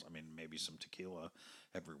whatever else. I mean, maybe some tequila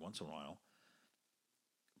every once in a while,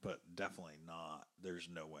 but definitely not. There's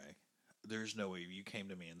no way. There's no way you came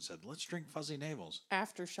to me and said, "Let's drink Fuzzy Navels."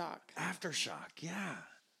 Aftershock. Aftershock, yeah.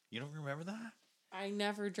 You don't remember that? I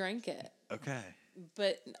never drank it, Okay.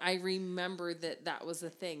 but I remember that was a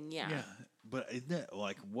thing. Yeah. Yeah, but isn't it,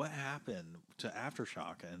 like, what happened to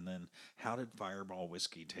Aftershock, and then how did Fireball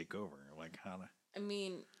whiskey take over? Like, how? I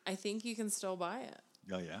mean, I think you can still buy it.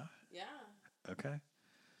 Oh yeah. Yeah. Okay.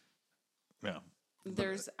 Yeah.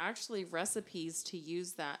 There's actually recipes to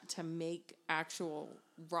use that to make actual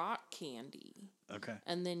rock candy. Okay.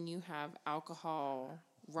 And then you have alcohol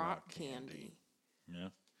rock candy. Yeah.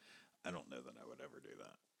 I don't know that I would ever do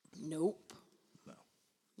that. Nope. No.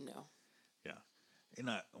 No. Yeah. And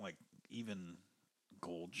not like even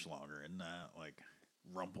Goldschlager and that like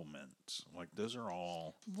Rumpelmints. Like those are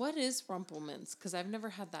all. What is Rumpelmints? Because I've never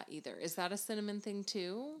had that either. Is that a cinnamon thing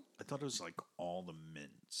too? I thought it was like all the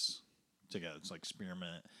mints together. It's like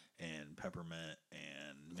spearmint and peppermint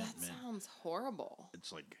and mint. That sounds horrible.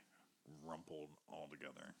 It's like rumpled all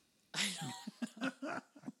together.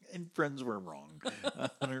 And friends were wrong.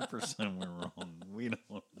 100% we're wrong. We don't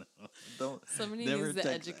know. Don't. Somebody never needs to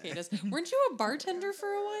take- educate us. Weren't you a bartender for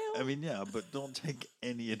a while? I mean, yeah, but don't take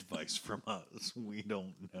any advice from us. We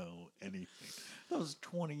don't know anything. That was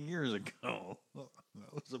 20 years ago. I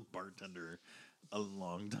was a bartender a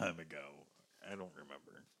long time ago. I don't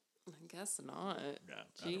remember. I guess not. Yeah,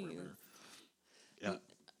 I Jeez. don't remember. Yeah.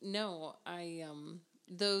 No,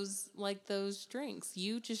 those drinks.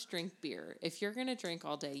 You just drink beer. If you're gonna drink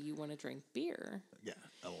all day, you want to drink beer. Yeah,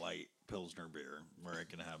 a light Pilsner beer where I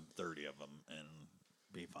can have 30 of them and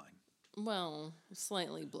be fine. Well,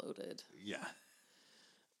 slightly bloated. Yeah.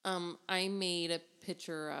 I made a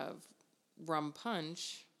pitcher of rum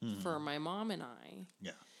punch for my mom and I,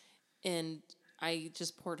 Yeah. and I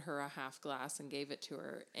just poured her a half glass and gave it to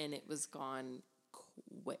her, and it was gone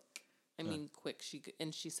quick. I mean, quick.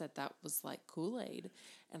 She said that was like Kool-Aid,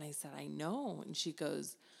 and I said, I know, and she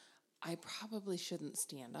goes, I probably shouldn't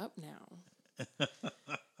stand up now.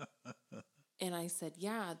 And I said,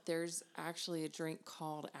 yeah, there's actually a drink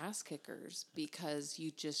called ass kickers because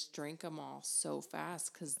you just drink them all so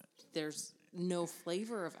fast because there's no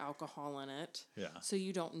flavor of alcohol in it. Yeah. So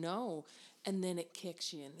you don't know. And then it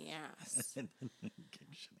kicks you in the ass.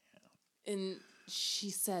 And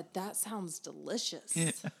she said, that sounds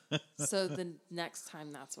delicious. So the next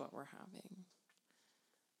time that's what we're having.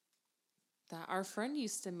 That our friend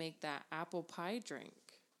used to make that apple pie drink.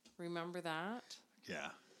 Remember that? Yeah.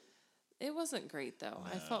 It wasn't great though.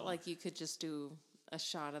 I felt No. like you could just do a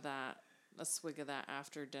shot of that, a swig of that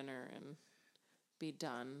after dinner and be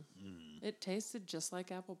done. Mm. It tasted just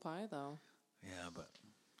like apple pie though. Yeah, but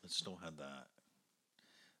it still had that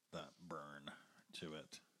burn to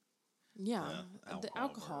it. Yeah, That the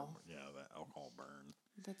alcohol. Burn. Yeah, that alcohol burn.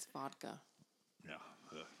 That's vodka. Yeah.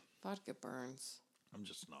 Ugh. Vodka burns. I'm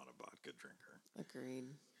just not a vodka drinker. Agreed.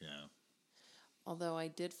 Yeah. Although I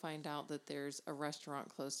did find out that there's a restaurant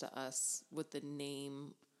close to us with the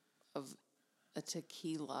name of a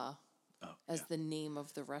tequila Oh, as yeah. the name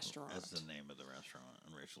of the restaurant. As the name of the restaurant.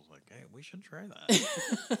 And Rachel's like, hey, we should try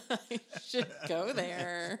that. I should go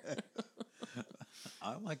there.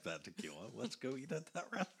 I like that tequila. Let's go eat at that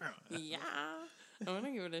restaurant. Yeah. I want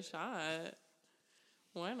to give it a shot.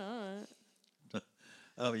 Why not?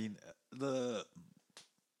 I mean,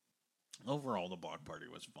 overall, the block party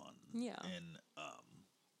was fun. Yeah. And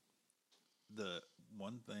the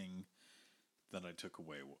one thing that I took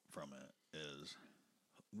away from it is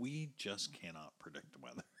we just cannot predict the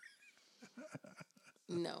weather.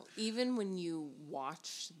 No. Even when you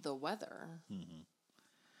watch the weather.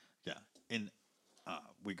 Yeah. And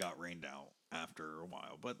we got rained out after a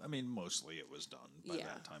while, but I mean, mostly it was done by Yeah.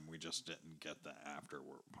 that time. We just didn't get the after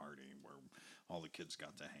work party where all the kids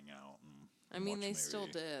got to hang out. And I mean, watch they a still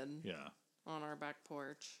movie. did. Yeah. On our back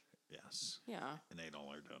porch. Yes. Yeah. And ate all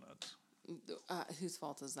our donuts. Whose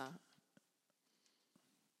fault is that?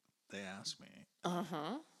 They asked me.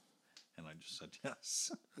 Uh-huh. And I just said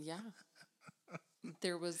yes. Yeah.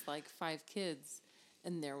 There was like 5 kids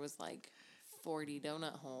and there was like 40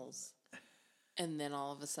 donut holes. And then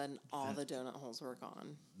all of a sudden, all the donut holes were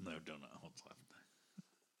gone. No donut holes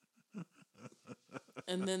left.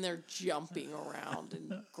 And then they're jumping around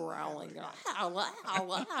and growling.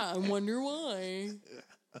 I wonder why.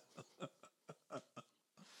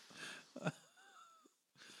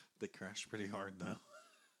 They crashed pretty hard, though.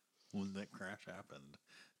 When that crash happened,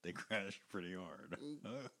 they crashed pretty hard.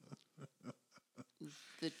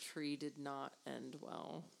 The tree did not end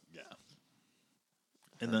well. Yeah.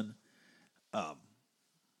 And then,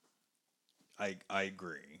 I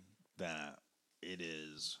agree that it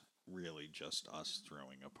is really just us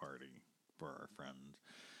throwing a party for our friends,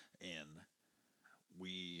 and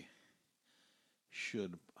we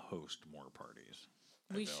should host more parties.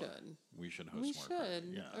 We feel like should. We should host We more should.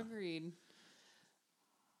 parties. Yeah. Agreed.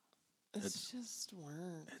 It's It's- just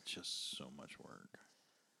work. It's just so much work.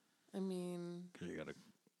 I mean, Because you got to.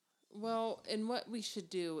 well, and what we should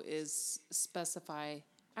do is specify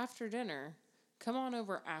after dinner. Come on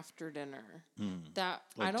over after dinner. That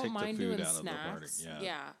Like, I don't take the mind food doing out of the party, snacks.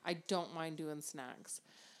 yeah. I don't mind doing snacks,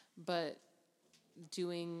 but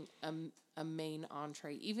doing a main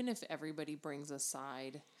entree, even if everybody brings a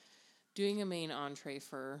side, doing a main entree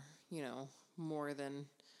for more than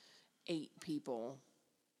 8 people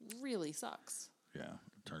really sucks. Yeah,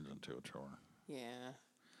 it turns into a chore. Yeah.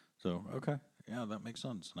 So, okay. Yeah, that makes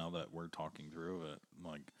sense. Now that we're talking through it,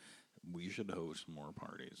 like, we should host more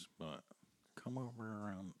parties, but come over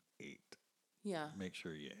around 8. Yeah. Make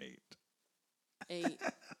sure you ate. 8.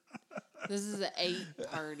 This is an 8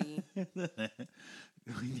 party.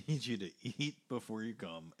 We need you to eat before you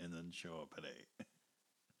come and then show up at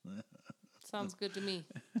 8. Sounds good to me.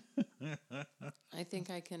 I think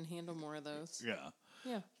I can handle more of those. Yeah.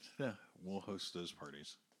 Yeah. Yeah, we'll host those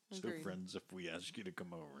parties. So, Agreed. friends, if we ask you to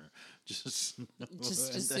come over, just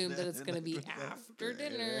Just assume that it's going to be after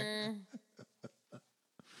dinner.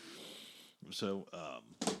 So,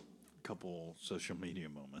 couple social media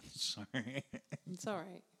moments. Sorry. It's all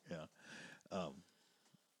right. Yeah.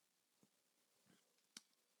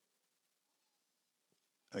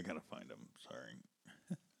 I gotta find them. Sorry.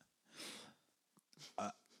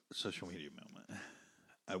 Social media moment.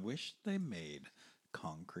 I wish they made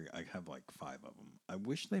concrete. I have like 5 of them. I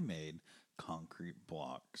wish they made concrete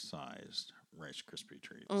block sized Rice Krispie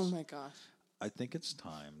treats. Oh my gosh. I think it's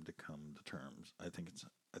time to come to terms. I think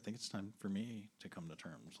it's time for me to come to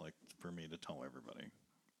terms. Like, for me to tell everybody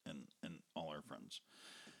and all our friends.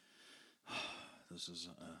 This is.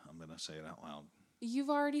 I'm gonna say it out loud. You've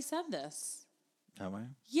already said this. Have I?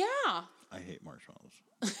 Yeah. I hate marshmallows.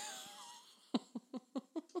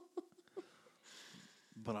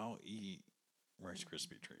 But I'll eat Rice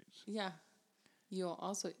Krispie treats. Yeah. You'll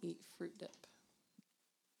also eat fruit dip.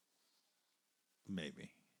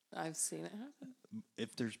 Maybe. I've seen it happen.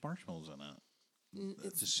 If there's marshmallows in it,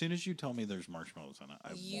 It's as soon as you tell me there's marshmallows in it,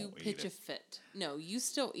 I you won't eat pitch a it. fit. No, you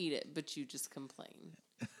still eat it, but you just complain.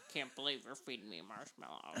 Can't believe you're feeding me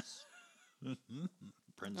marshmallows.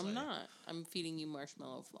 Prince, I'm not. I'm feeding you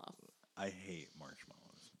marshmallow fluff. I hate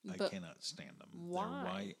marshmallows. I But cannot stand them. why?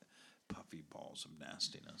 They're white, puffy balls of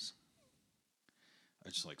nastiness. I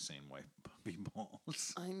just like saying white, puffy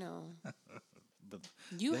balls. I know. But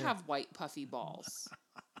You they're- have white puffy balls.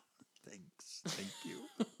 Thanks. Thank you.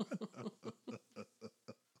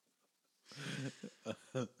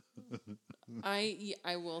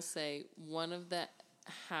 I will say one of the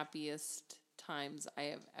happiest times I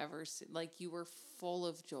have ever seen. Like, you were full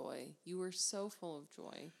of joy. You were so full of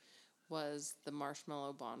joy was the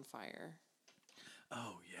marshmallow bonfire.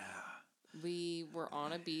 Oh, yeah. We were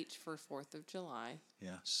on a beach for 4th of July,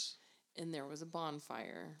 Yes. and there was a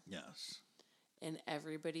bonfire, Yes. and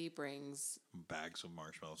everybody brings Bags of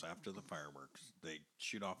marshmallows after the fireworks. They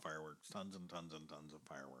shoot off fireworks, tons and tons and tons of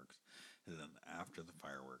fireworks. And then after the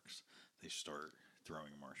fireworks, they start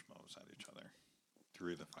throwing marshmallows at each other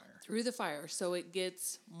through the fire. through the fire, so it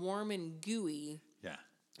gets warm and gooey, Yeah.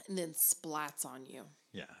 and then splats on you.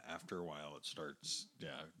 Yeah. After a while, it starts.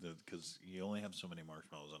 Yeah. Because you only have so many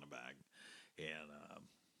marshmallows in a bag. And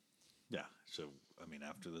yeah. So, I mean,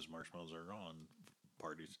 after those marshmallows are gone,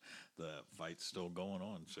 parties, the fight's still going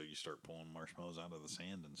on. So you start pulling marshmallows out of the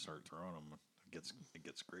sand and start throwing them. It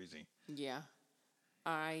gets crazy. Yeah.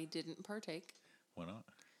 I didn't partake. Why not?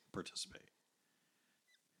 Participate.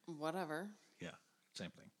 Whatever. Yeah.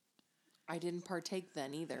 Same thing. I didn't partake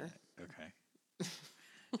then either. Okay.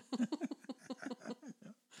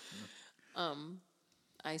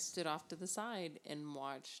 I stood off to the side and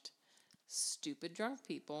watched stupid drunk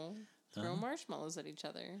people throw marshmallows at each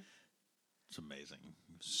other. It's amazing.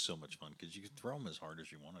 So much fun because you could throw them as hard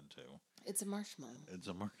as you wanted to. It's a marshmallow. It's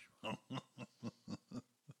a marshmallow.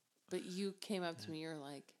 But you came up to me, you're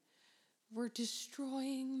like, we're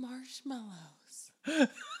destroying marshmallows.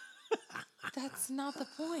 That's not the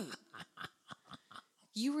point.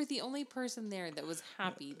 You were the only person there that was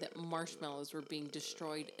happy that marshmallows were being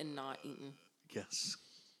destroyed and not eaten. Yes.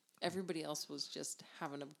 Everybody else was just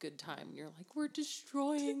having a good time. And you're like, we're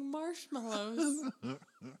destroying marshmallows.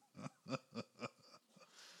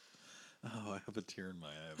 Oh, I have a tear in my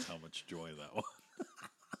eye of how much joy that was.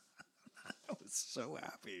 I was so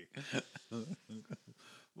happy.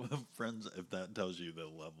 Well, friends, if that tells you the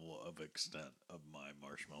level of extent of my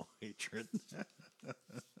marshmallow hatred.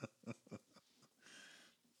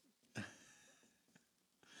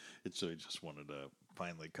 And so I just wanted to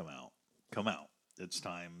finally come out. Come out. It's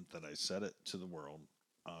time that I said it to the world.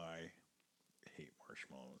 I hate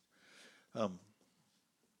marshmallows.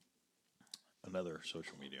 Another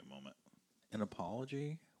social media moment. An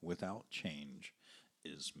apology without change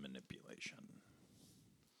is manipulation.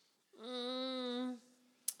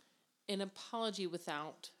 An apology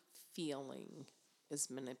without feeling is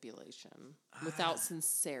manipulation. Without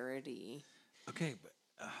sincerity. Okay, but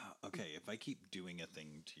if I keep doing a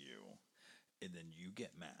thing to you, and then you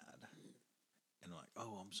get mad, and like,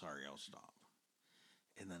 oh, I'm sorry, I'll stop,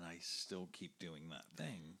 and then I still keep doing that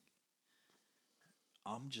thing,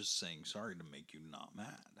 I'm just saying sorry to make you not mad.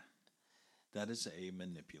 That is a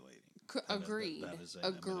manipulating. Agreed. That is a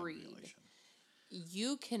Agreed. manipulation.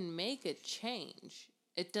 You can make a change.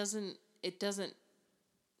 It doesn't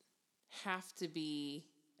have to be,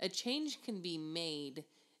 a change can be made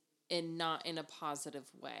and not in a positive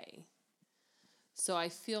way. So I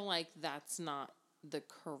feel like that's not the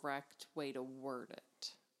correct way to word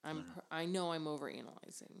it. I know I'm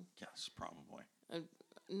overanalyzing. Yes, probably.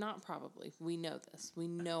 Not probably. We know this. We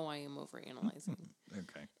know I am overanalyzing.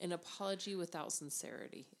 Okay. An apology without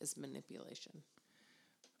sincerity is manipulation.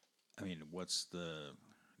 I mean, what's the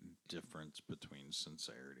difference between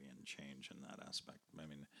sincerity and change in that aspect? I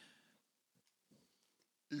mean,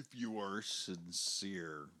 if you are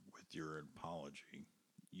sincere with your apology,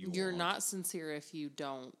 You're not sincere if you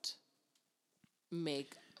don't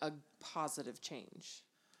make a positive change.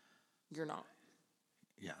 You're not.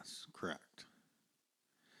 Yes, correct.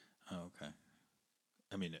 Okay.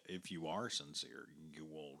 I mean, if you are sincere, you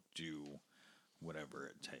will do whatever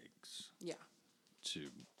it takes Yeah. to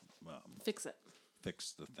Fix it.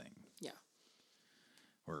 fix the thing Yeah.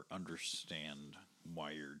 or understand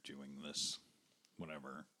why you're doing this,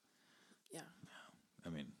 whatever. Yeah. I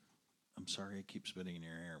mean, I'm sorry I keep spitting in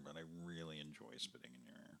your ear, but I really enjoy spitting in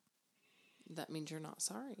your ear. That means you're not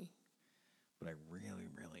sorry. But I really,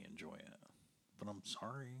 really enjoy it. But I'm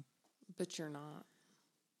sorry. But you're not.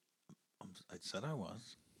 I said I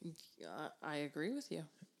was. I agree with you.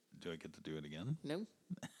 Do I get to do it again? No.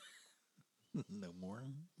 No more?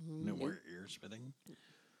 No more ear spitting?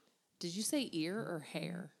 Did you say ear or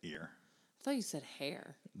hair? Ear. I thought you said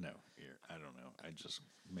hair. No, ear. I don't know. I just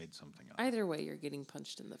made something up. Either way, you're getting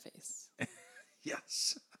punched in the face.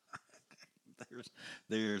 Yes.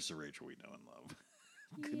 There's the Rachel we know and love.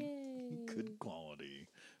 Yay. Good quality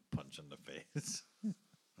punch in the face.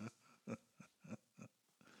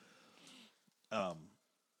 I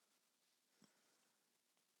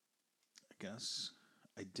guess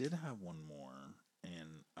I did have one more,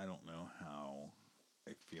 and I don't know how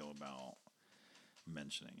I feel about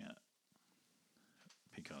mentioning it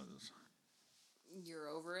because You're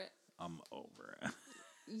over it? I'm over it.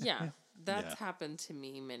 Yeah, that's Yeah. happened to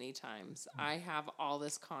me many times. I have all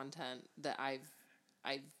this content that I've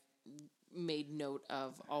made note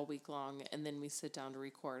of all week long, and then we sit down to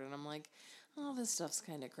record, and I'm like, oh, this stuff's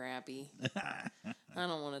kind of crappy. I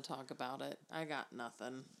don't want to talk about it. I got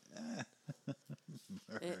nothing.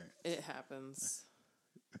 It happens.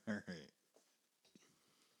 All right.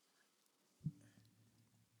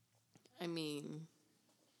 I mean,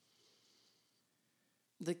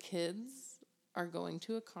 the kids are going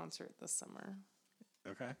to a concert this summer.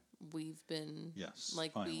 Okay. We've been Yes,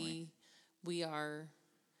 finally. we are.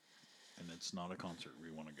 And it's not a concert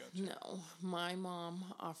we want to go to. No, my mom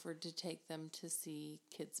offered to take them to see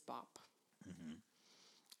Kids Bop.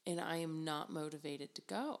 And I am not motivated to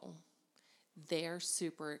go. They're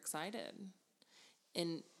super excited.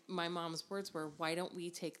 And my mom's words were, why don't we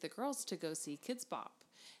take the girls to go see Kids Bop?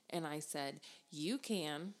 And I said, you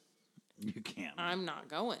can. You can. I'm not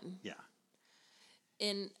going. Yeah.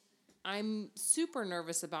 And I'm super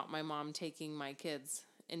nervous about my mom taking my kids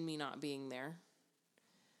and me not being there.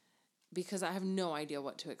 Because I have no idea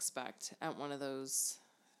what to expect at one of those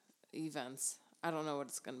events. I don't know what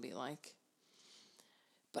it's going to be like.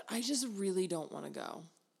 But I just really don't want to go.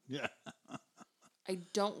 Yeah. I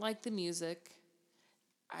don't like the music.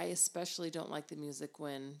 I especially don't like the music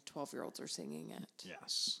when 12-year-olds are singing it.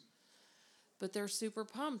 Yes. But they're super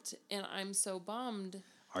pumped, and I'm so bummed.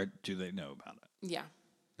 Do they know about it? Yeah.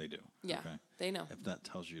 They do. Yeah, Okay. they know. If that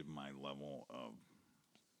tells you my level of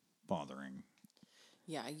bothering.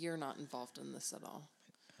 Yeah, you're not involved in this at all.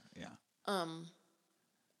 Yeah.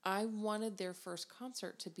 I wanted their first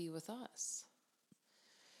concert to be with us.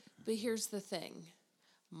 But here's the thing.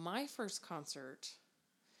 My first concert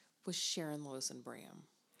was Sharon Lois and Bram.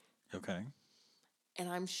 Okay. And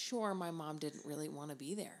I'm sure my mom didn't really want to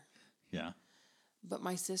be there. Yeah. But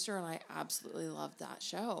my sister and I absolutely loved that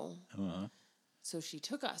show. Uh-huh. So she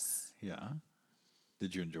took us. Yeah.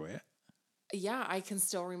 Did you enjoy it? Yeah, I can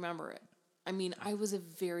still remember it. I mean, I was a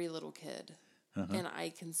very little kid. And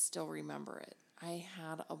I can still remember it. I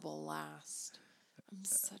had a blast. I'm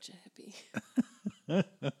such a hippie.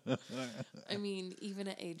 I mean, even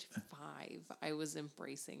at age 5, I was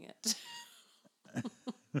embracing it.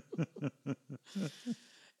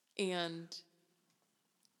 And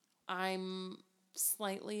I'm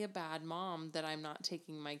slightly a bad mom that I'm not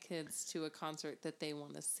taking my kids to a concert that they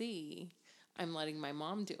want to see. I'm letting my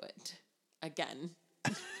mom do it again.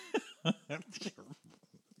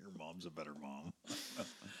 Your mom's a better mom.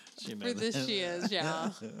 She For this, she is, yeah.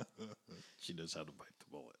 She knows how to bite the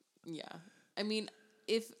bullet. Yeah. I mean,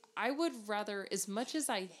 if I would rather, as much as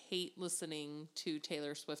I hate listening to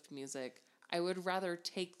Taylor Swift music, I would rather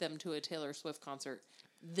take them to a Taylor Swift concert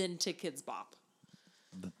than to Kids Bop,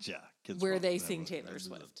 Yeah, kids where love they that sing one. Taylor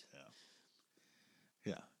Swift.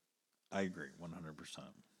 Yeah. Yeah, I agree 100%.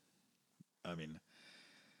 I mean,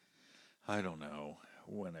 I don't know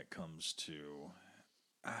when it comes to.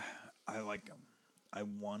 I like them. I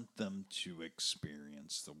want them to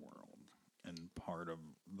experience the world. And part of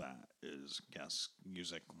that is, yes,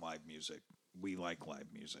 music, live music. We like live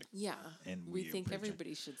music. Yeah. And we think appreciate-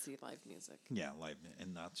 everybody should see live music. Yeah, live,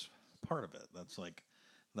 and that's part of it.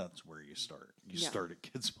 That's where you start. You Yeah. start at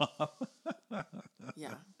Kids Bop.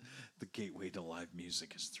 Yeah. The gateway to live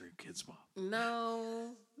music is through Kids Bop.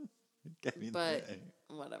 No, I mean, but hey.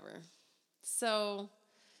 whatever. So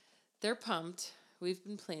they're pumped. We've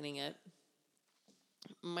been planning it.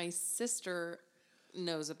 My sister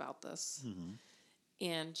knows about this.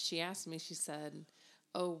 And she asked me, she said,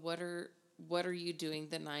 "Oh, what are you doing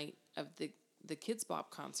the night of the Kids Bop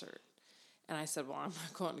concert?" And I said, "Well, I'm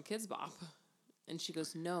not going to Kids Bop." And she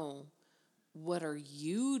goes, "No, what are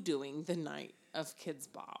you doing the night of Kids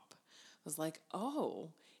Bop?" I was like,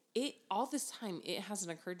 "Oh, all this time it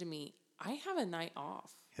hasn't occurred to me. I have a night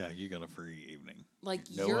off. Yeah, you got a free evening. Like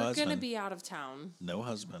No you're husband. gonna be out of town. No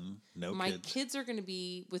husband, no My kids. kids are gonna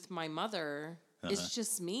be with my mother. It's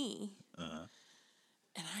just me."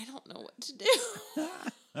 And I don't know what to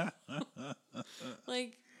do.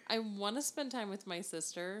 Like, I want to spend time with my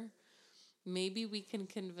sister. Maybe we can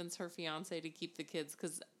convince her fiance to keep the kids,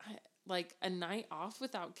 because like a night off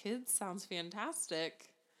without kids sounds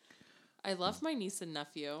fantastic. I love my niece and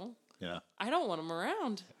nephew. Yeah, I don't want them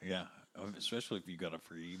around. yeah. Especially if you got a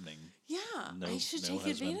free evening. Yeah, No- I should no take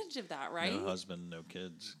husband. advantage of that, right? No husband, no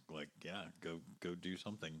kids. Like, yeah, go do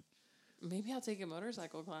something. Maybe I'll take a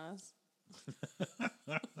motorcycle class.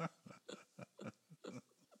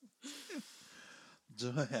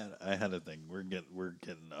 So I had a thing. We're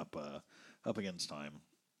getting up against time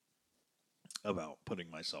about putting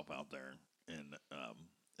myself out there in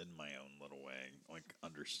my own little way, like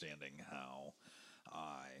understanding how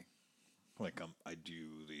I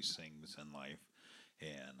do these things in life,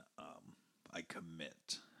 and I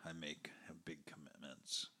commit. I make big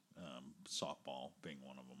commitments softball being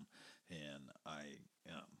one of them, and I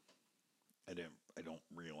don't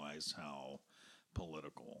realize how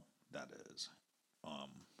political that is. Um,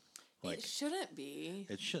 like It shouldn't be,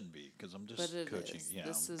 it shouldn't be because I'm but just it coaching. is. Yeah,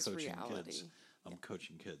 This I'm is coaching reality. kids. I'm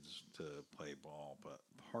coaching kids to play ball, but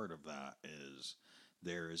part of that is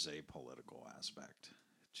there is a political aspect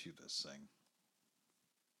to this thing,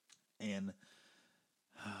 and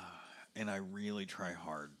and I really try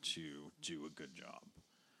hard to do a good job.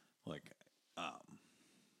 Like,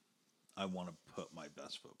 I want to put my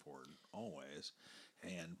best foot forward always,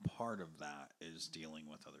 and part of that is dealing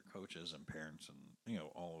with other coaches and parents, and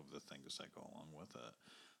all of the things that go along with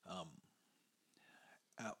it. Um,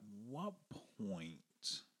 at what point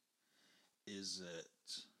is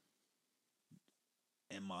it?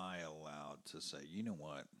 Am I allowed to say, you know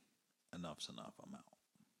what, enough's enough, I'm out?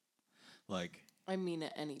 Like, I mean,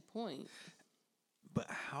 at any point, but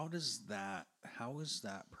how is that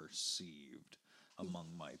perceived among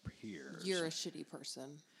my peers? you're a shitty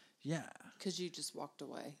person Yeah, because you just walked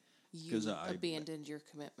away. You 'cause abandoned your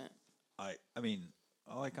commitment. I mean,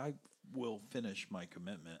 like I will finish my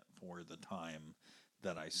commitment for the time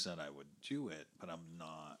that I said I would do it, but I'm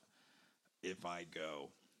not. If I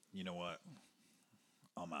go, you know what,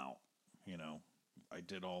 I'm out. You know, I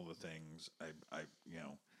did all the things.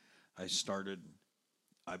 I started.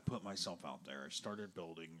 I put myself out there. I started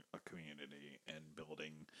building a community and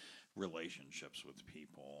building relationships with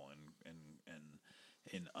people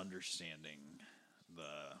and understanding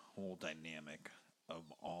the whole dynamic of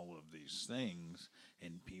all of these things,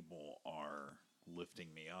 and people are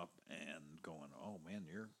lifting me up and going, "Oh man,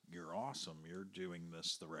 you're awesome. You're doing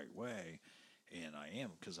this the right way." And I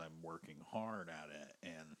am, because I'm working hard at it.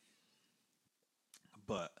 And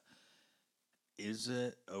but is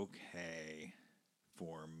it okay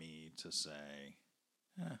for me to say,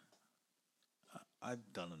 eh,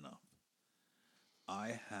 I've done enough.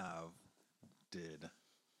 I have did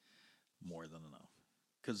more than enough.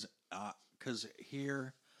 Because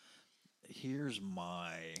here's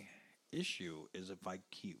my issue is if I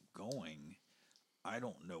keep going, I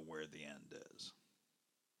don't know where the end is.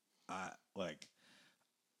 I like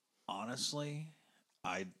honestly,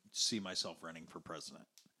 I see myself running for president.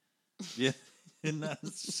 Yeah, and that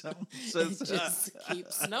sounds It just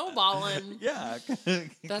keeps snowballing. yeah.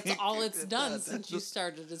 That's all it's done since you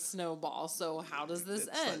started to snowball. So how does this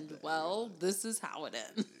end? Well, this is how it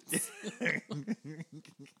ends.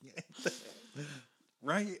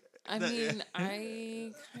 Right? I mean,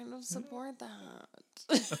 I kind of support that.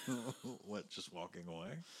 What? Just walking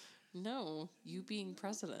away? No, you being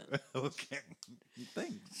president. Okay.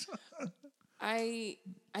 Thanks. I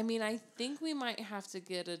mean, I think we might have to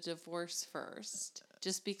get a divorce first,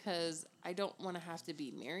 just because I don't want to have to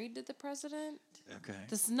be married to the president. Okay.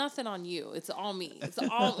 This is nothing on you. It's all me. It's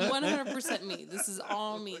all 100% me. This is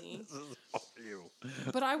all me. This is all you.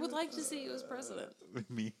 But I would like to see you as president.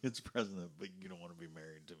 Me as president, but you don't want to be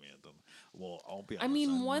married to me at them. Well, I'll be honest. I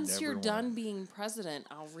mean, once never you're wanna- done being president,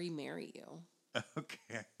 I'll remarry you.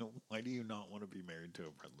 Okay. Why do you not want to be married to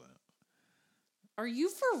a president? Are you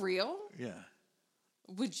for real? Yeah.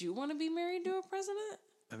 Would you want to be married to a president?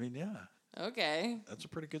 I mean, yeah. Okay. That's a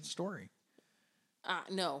pretty good story.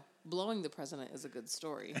 No, blowing the president is a good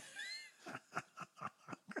story.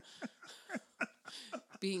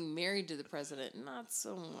 Being married to the president, not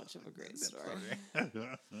so much of a great story.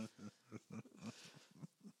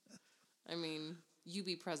 I mean, you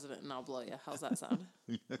be president and I'll blow you. How's that sound?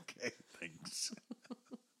 Okay, thanks.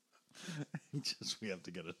 Just we have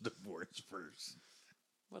to get a divorce first.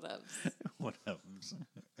 What else? What happens?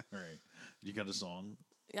 All right. You got a song?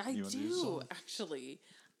 I You wanna do a do, song? actually.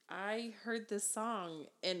 I heard this song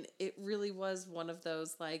and it really was one of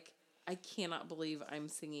those, like, I cannot believe I'm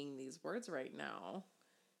singing these words right now.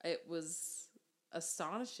 It was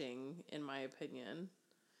astonishing, in my opinion.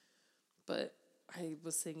 But I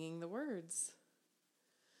was singing the words.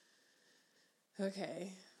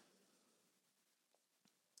 Okay.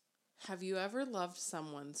 Have you ever loved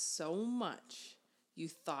someone so much you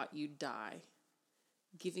thought you'd die?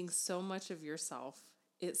 Giving so much of yourself,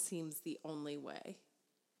 it seems the only way.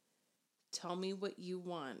 Tell me what you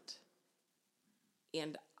want,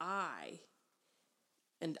 and I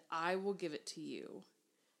will give it to you,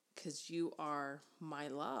 'cause you are my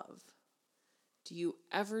love. Do you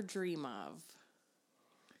ever dream of?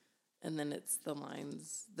 And then it's the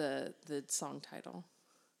lines, the song title.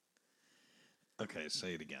 Okay,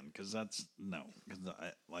 say it again, because that's no. Because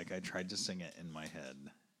I tried to sing it in my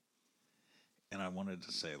head, and I wanted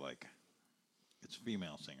to say like, it's a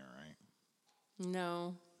female singer, right?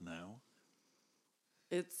 No, No.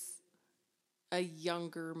 it's a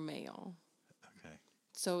younger male. Okay.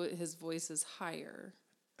 So his voice is higher.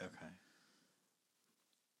 Okay.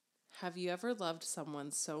 Have you ever loved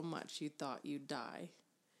someone so much you thought you'd die?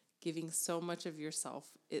 Giving so much of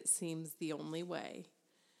yourself, it seems the only way.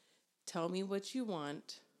 Tell me what you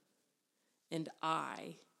want, and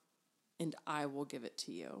I will give it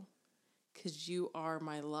to you. 'Cause you are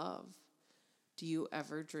my love. Do you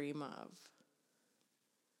ever dream of?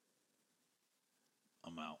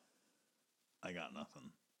 I'm out. I got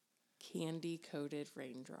nothing. Candy-coated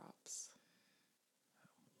raindrops.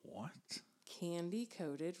 What?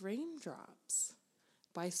 Candy-coated raindrops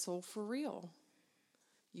by Soul for Real.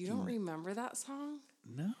 You don't remember that song?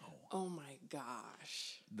 No. Oh my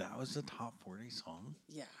gosh. That was a top 40 song?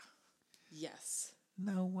 Yeah. Yes.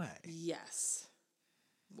 No way. Yes.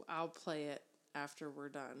 I'll play it after we're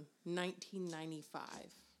done.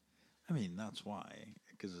 1995. I mean, that's why.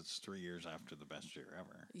 Because it's 3 years after the best year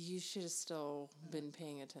ever. You should have still been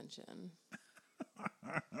paying attention.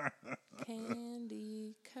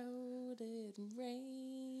 Candy-coated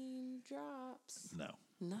raindrops. No.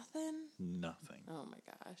 Nothing? Nothing. Oh my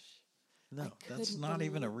gosh. No, that's not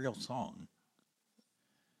even a real song.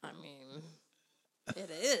 I mean,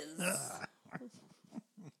 it is.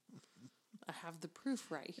 I have the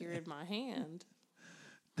proof right here in my hand.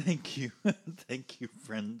 Thank you. Thank you,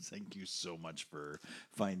 friends. Thank you so much for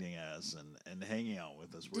finding us and hanging out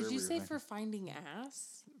with us. Did you say for finding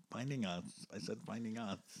ass? Finding us. I said finding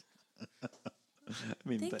us. I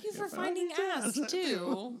mean, Thank you for finding ass,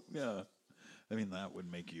 too. Yeah. I mean, that would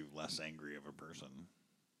make you less angry of a person.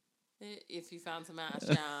 If you found some ass,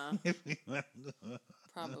 yeah.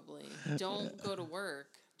 Probably. Don't go to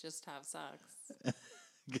work. Just have sex.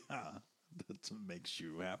 Yeah. That makes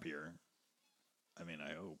you happier. I mean,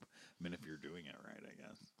 I hope. I mean, if you're doing it right, I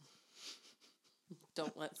guess.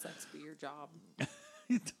 Don't let sex be your job.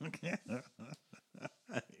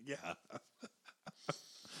 Yeah.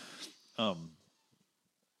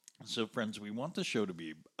 So, friends, we want the show to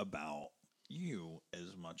be about you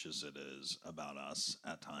as much as it is about us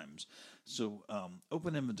at times. So,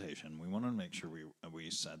 open invitation. We want to make sure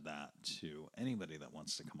we said that to anybody that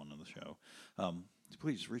wants to come on the show.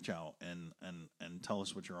 Please reach out and tell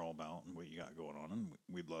us what you're all about and what you got going on, and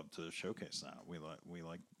we'd love to showcase that. We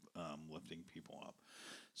like lifting people up.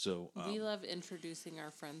 So we love introducing our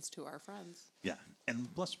friends to our friends. Yeah,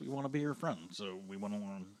 and plus we want to be your friend, so we want to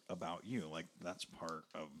learn about you. Like that's part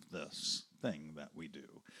of this thing that we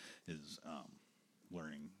do is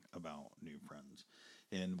learning about new friends,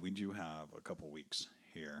 and we do have a couple weeks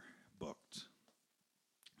here booked.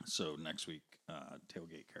 So next week,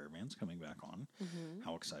 Tailgate Caravan's coming back on. Mm-hmm.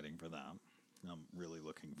 How exciting for that! I'm really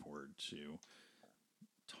looking forward to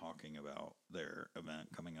talking about their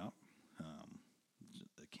event coming up.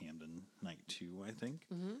 The Camden Night 2, I think.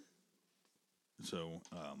 Mm-hmm. So,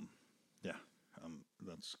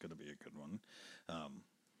 that's going to be a good one.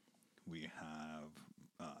 We have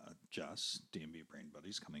Jess, DMB Brain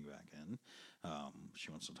Buddies, coming back in.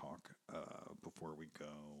 She wants to talk before we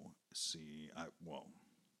go see...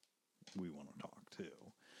 we want to talk,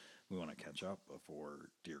 too. We want to catch up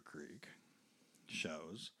before Deer Creek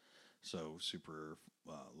shows. So super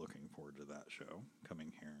looking forward to that show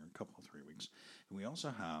coming here in a couple of 3 weeks. And we also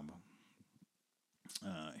have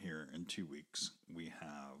here in 2 weeks, we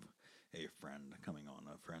have a friend coming on,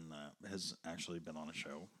 a friend that has actually been on a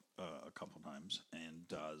show a couple times and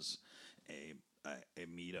does a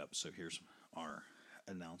meetup. So here's our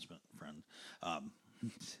announcement, friend.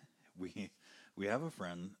 We have a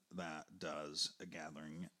friend that does a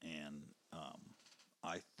gathering, and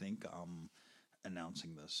I think I'm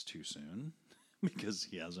announcing this too soon because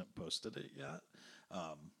he hasn't posted it yet,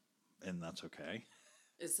 and that's okay.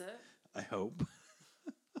 Is it? I hope.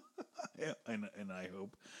 and I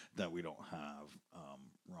hope that we don't have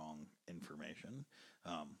wrong information,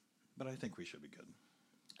 but I think we should be good.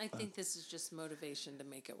 I think this is just motivation to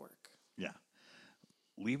make it work. Yeah.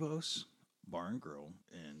 Levos Bar and Grill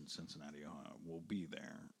in Cincinnati, Ohio will be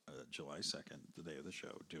there July 2nd, the day of the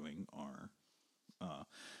show, doing our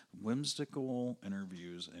whimsical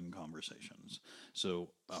interviews and conversations.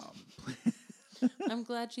 So, I'm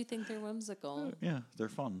glad you think they're whimsical. Yeah, they're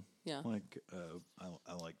fun. Yeah. Like,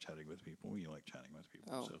 I like chatting with people. You like chatting with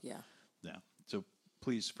people. Oh, so, yeah. Yeah. So,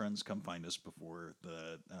 please, friends, come find us before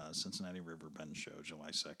the Cincinnati River Bend show,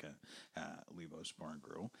 July 2nd at Levos Bar and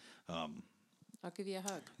Grill. I'll give you a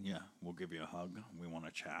hug. Yeah, we'll give you a hug. We want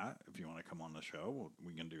to chat. If you want to come on the show,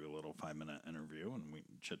 we can do a little 5-minute interview and we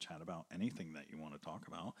chit-chat about anything that you want to talk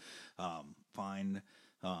about. Find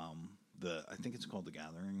I think it's called The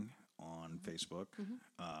Gathering on Facebook.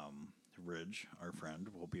 Ridge, our friend,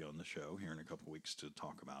 will be on the show here in a couple weeks to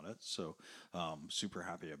talk about it. So, super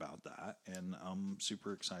happy about that, and I'm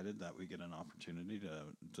super excited that we get an opportunity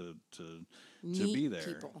to Meet be there,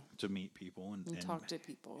 people. to meet people, And talk to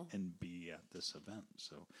people. and be at this event.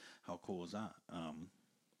 So, how cool is that?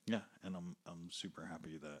 Yeah, and I'm super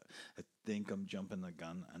happy that I think I'm jumping the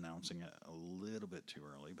gun announcing it a little bit too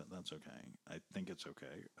early, but that's okay. I think it's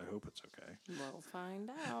okay. I hope it's okay. We'll find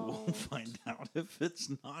out. We'll find out if it's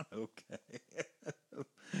not okay.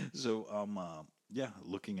 So yeah,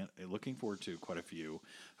 looking forward to quite a few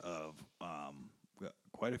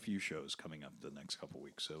shows coming up the next couple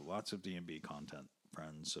weeks. So lots of D&B content,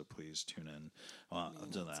 friends. So please tune in to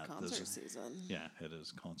It's that. concert season. Yeah, it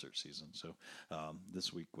is concert season. So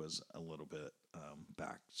this week was a little bit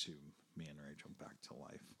back to me and Rachel, back to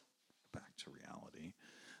life, back to reality,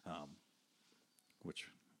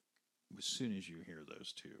 which as soon as you hear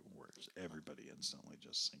those two words, everybody instantly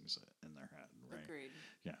just sings it in their head, right? Agreed.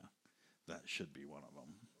 Yeah, that should be one of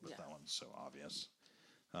them, but Yeah. that one's so obvious.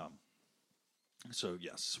 So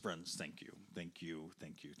yes, friends, thank you.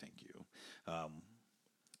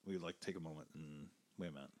 We'd like to take a moment and wait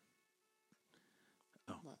a minute.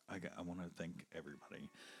 Oh, What? I want to thank everybody.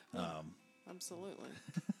 Absolutely.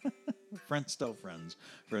 Friends tell friends.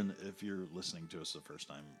 Friend, if you're listening to us the first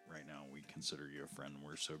time right now, we consider you a friend.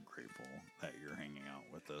 We're so grateful that you're hanging out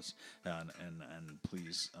with us. And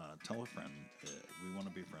please tell a friend. We want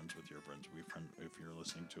to be friends with your friends. If you're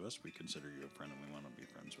listening to us, we consider you a friend, and we want to be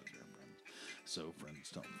friends with your friends. So friends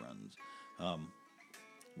tell friends.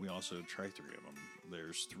 We also try 3 of them.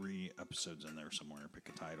 There's 3 episodes in there somewhere. Pick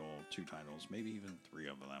a title, 2 titles, maybe even 3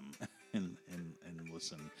 of them, and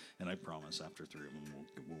listen. And I promise, after 3 of them,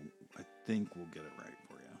 I think we'll get it right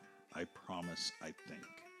for you. I promise. I think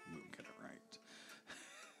we'll get it right.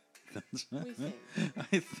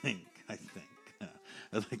 We think. I think.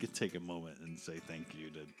 I'd like to take a moment and say thank you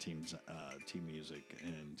to Team Music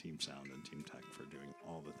and Team Sound and Team Tech for doing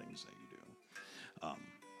all the things that you do.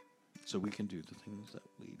 So we can do the things that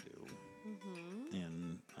we do. Mm-hmm.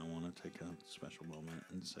 And I want to take a special moment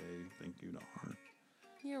and say thank you to Art.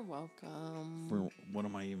 You're welcome. For what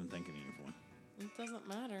am I even thanking you It doesn't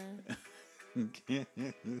matter. for?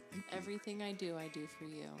 Everything I do for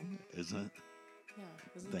you. Is it? Yeah.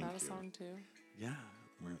 Isn't Thank that a you. song too? Yeah.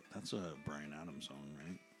 That's a Bryan Adams song,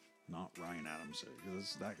 right? Not Ryan Adams.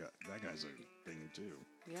 Because that guy's a thing too.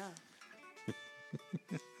 Yeah.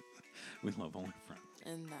 We love all our friends.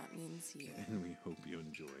 And that means you. And we hope you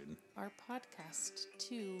enjoyed Our podcast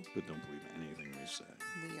too. But don't believe anything we say.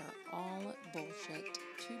 We are all bullshit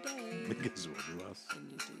today. Because we'll do us. And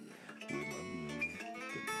you do you.